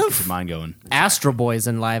Yo, your, what gets if- your mind going. Astro Boy's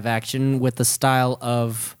in live action with the style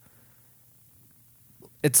of.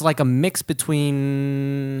 It's like a mix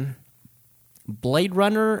between Blade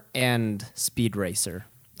Runner and Speed Racer.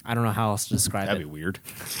 I don't know how else to describe That'd it. be weird.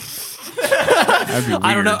 That'd be weird.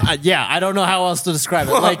 I don't know. Yeah, I don't know how else to describe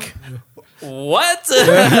it. Like, What?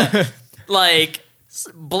 Like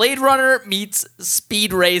Blade Runner meets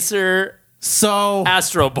Speed Racer, so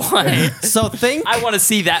Astro Boy. so think. I want to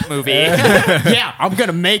see that movie. Yeah, I'm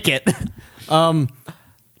gonna make it. No,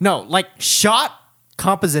 like shot,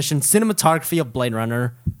 composition, cinematography of Blade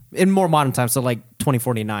Runner in more modern times, so like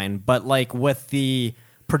 2049, but like with the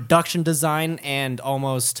production design and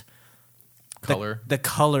almost Color. the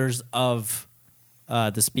colors of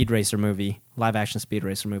the Speed Racer movie, live action Speed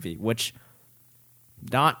Racer movie, which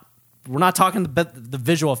we're not talking the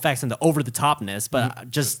visual effects and the over the topness, but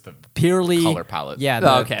just the purely color palette. Yeah,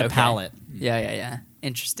 Oh, the palette. Yeah.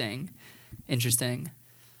 Interesting.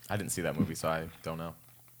 I didn't see that movie, so I don't know.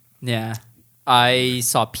 Yeah. I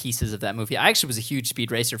saw pieces of that movie. I actually was a huge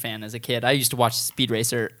Speed Racer fan as a kid. I used to watch Speed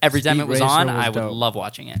Racer every time Speed it was Racer on. was I would dope. love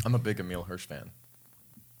watching it. I'm a big Emil Hirsch fan.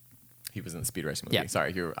 He was in the Speed Racer movie. Yeah.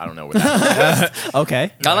 Sorry, I don't know what that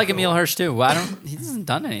Okay. I like Emil Hirsch too. Well, he hasn't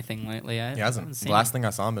done anything lately. He hasn't. seen The last him. thing I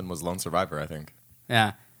saw him in was Lone Survivor, I think.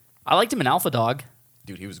 Yeah. I liked him in Alpha Dog.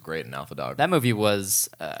 Dude, he was great in Alpha Dog. That movie was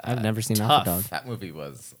I've never seen tough. Alpha Dog. That movie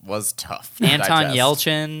was tough. to Anton digest.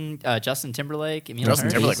 Yelchin, Justin Timberlake, Emil Justin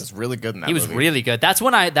Hirsch. Timberlake was really good in that He was movie. really good. That's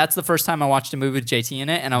the first time I watched a movie with JT in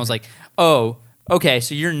it, and I was like, oh, okay,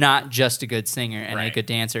 so you're not just a good singer and a Right. good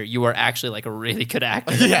dancer. You are actually like a really good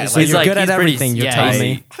actor. Yeah, So you're good at everything, you're telling he's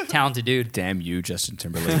me. a talented dude. Damn you, Justin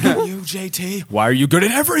Timberlake. You, JT. Why are you good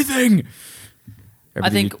at everything?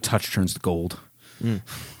 Everything think- you touch turns to gold.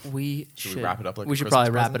 We should wrap it up like a we should Christmas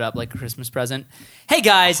probably wrap present? it up like a Christmas present. Hey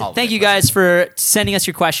guys, Holiday thank you guys for sending us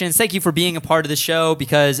your questions. Thank you for being a part of the show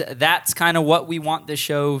because that's kind of what we want this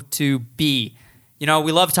show to be. You know,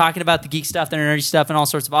 we love talking about the geek stuff, the nerdy stuff, and all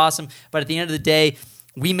sorts of awesome. But at the end of the day,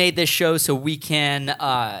 we made this show so we can,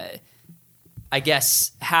 I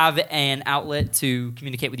guess, have an outlet to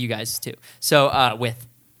communicate with you guys too. So,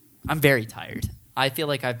 I'm very tired. I feel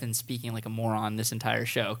like I've been speaking like a moron this entire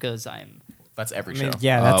show because I'm. That's every I show. mean,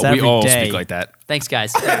 yeah, that's we every all day. speak like that. Thanks,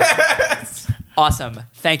 guys. Awesome.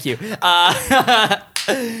 Thank you.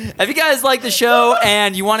 If you guys like the show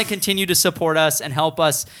and you want to continue to support us and help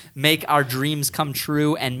us make our dreams come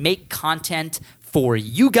true and make content for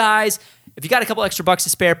you guys, if you got a couple extra bucks to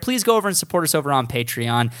spare, please go over and support us over on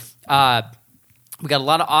Patreon. We got a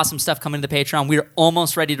lot of awesome stuff coming to the Patreon. We're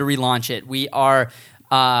almost ready to relaunch it.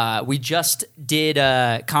 We just did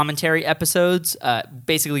commentary episodes.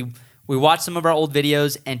 Basically, we watched some of our old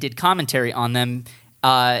videos and did commentary on them,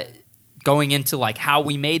 going into like how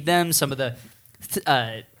we made them, some of the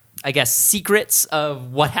I guess, secrets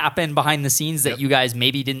of what happened behind the scenes that Yep. you guys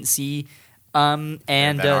maybe didn't see. And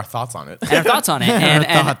then our thoughts on it. and our thoughts on it, and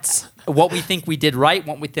Thoughts. what we think we did right,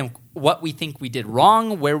 what we think we did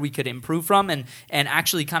wrong, where we could improve from, and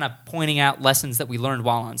actually kind of pointing out lessons that we learned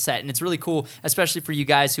while on set. And it's really cool, especially for you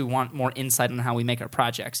guys who want more insight on how we make our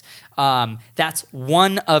projects. That's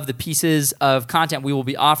one of the pieces of content we will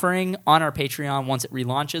be offering on our Patreon once it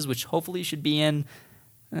relaunches, which hopefully should be in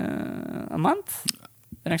a month.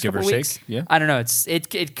 The next Give or couple weeks. take, yeah. I don't know. It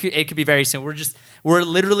could be very soon. We're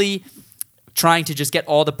literally trying to just get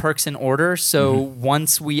all the perks in order. So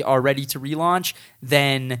once we are ready to relaunch,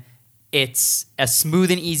 then it's a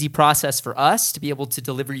smooth and easy process for us to be able to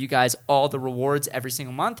deliver you guys all the rewards every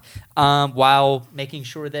single month, while making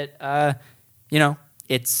sure that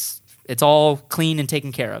it's all clean and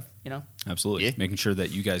taken care of. Absolutely. Yeah. Making sure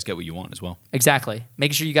that you guys get what you want as well. Exactly.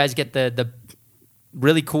 Making sure you guys get the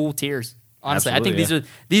really cool tiers. Honestly, Absolutely, I think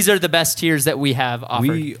these are the best tiers that we have offered.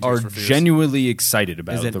 We are for Fears. genuinely excited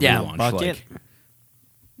about Is it the Yeah. relaunch. bucket?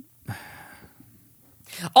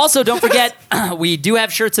 Also, don't forget, we do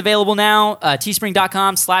have shirts available now.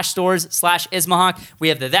 Teespring.com/stores/Ismahawk. We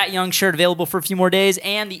have the That Young shirt available for a few more days,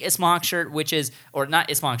 and the Ismahawk shirt,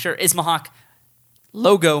 Ismahawk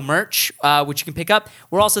logo merch, which you can pick up.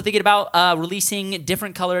 We're also thinking about releasing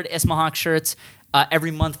different colored Ismahawk shirts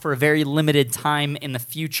every month for a very limited time in the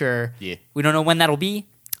future. Yeah. We don't know when that'll be,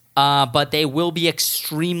 but they will be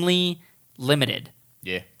extremely limited.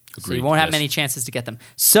 Yeah. So you Agreed, won't have yes. many chances to get them.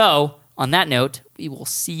 So, on that note, we will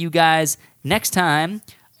see you guys next time,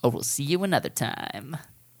 or we'll see you another time.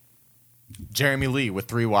 Jeremy Lee with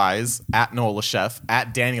 3 Ys, at Noah Lachef,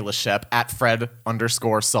 at Danny Lachef, at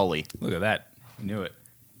Fred_Sully. Look at that. I knew it.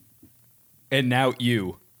 And now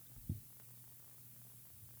you.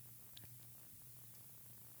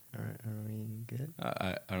 Are we good?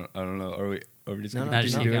 I don't know. Are we just No, gonna no,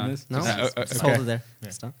 just keep keep doing going. this? No, Just- just okay. hold it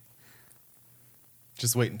there. Stop.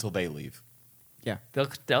 Just wait until they leave. Yeah.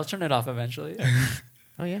 They'll turn it off eventually.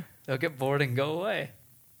 Oh yeah. They'll get bored and go away.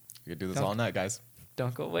 You can do this all night, guys.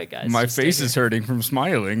 Don't go away, guys. My Just stay face here. is hurting from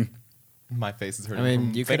smiling. My face is I hurting. mean,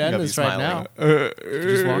 from you could thinking end of you this right smiling. now.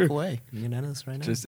 Just walk away. You can end this right now. Just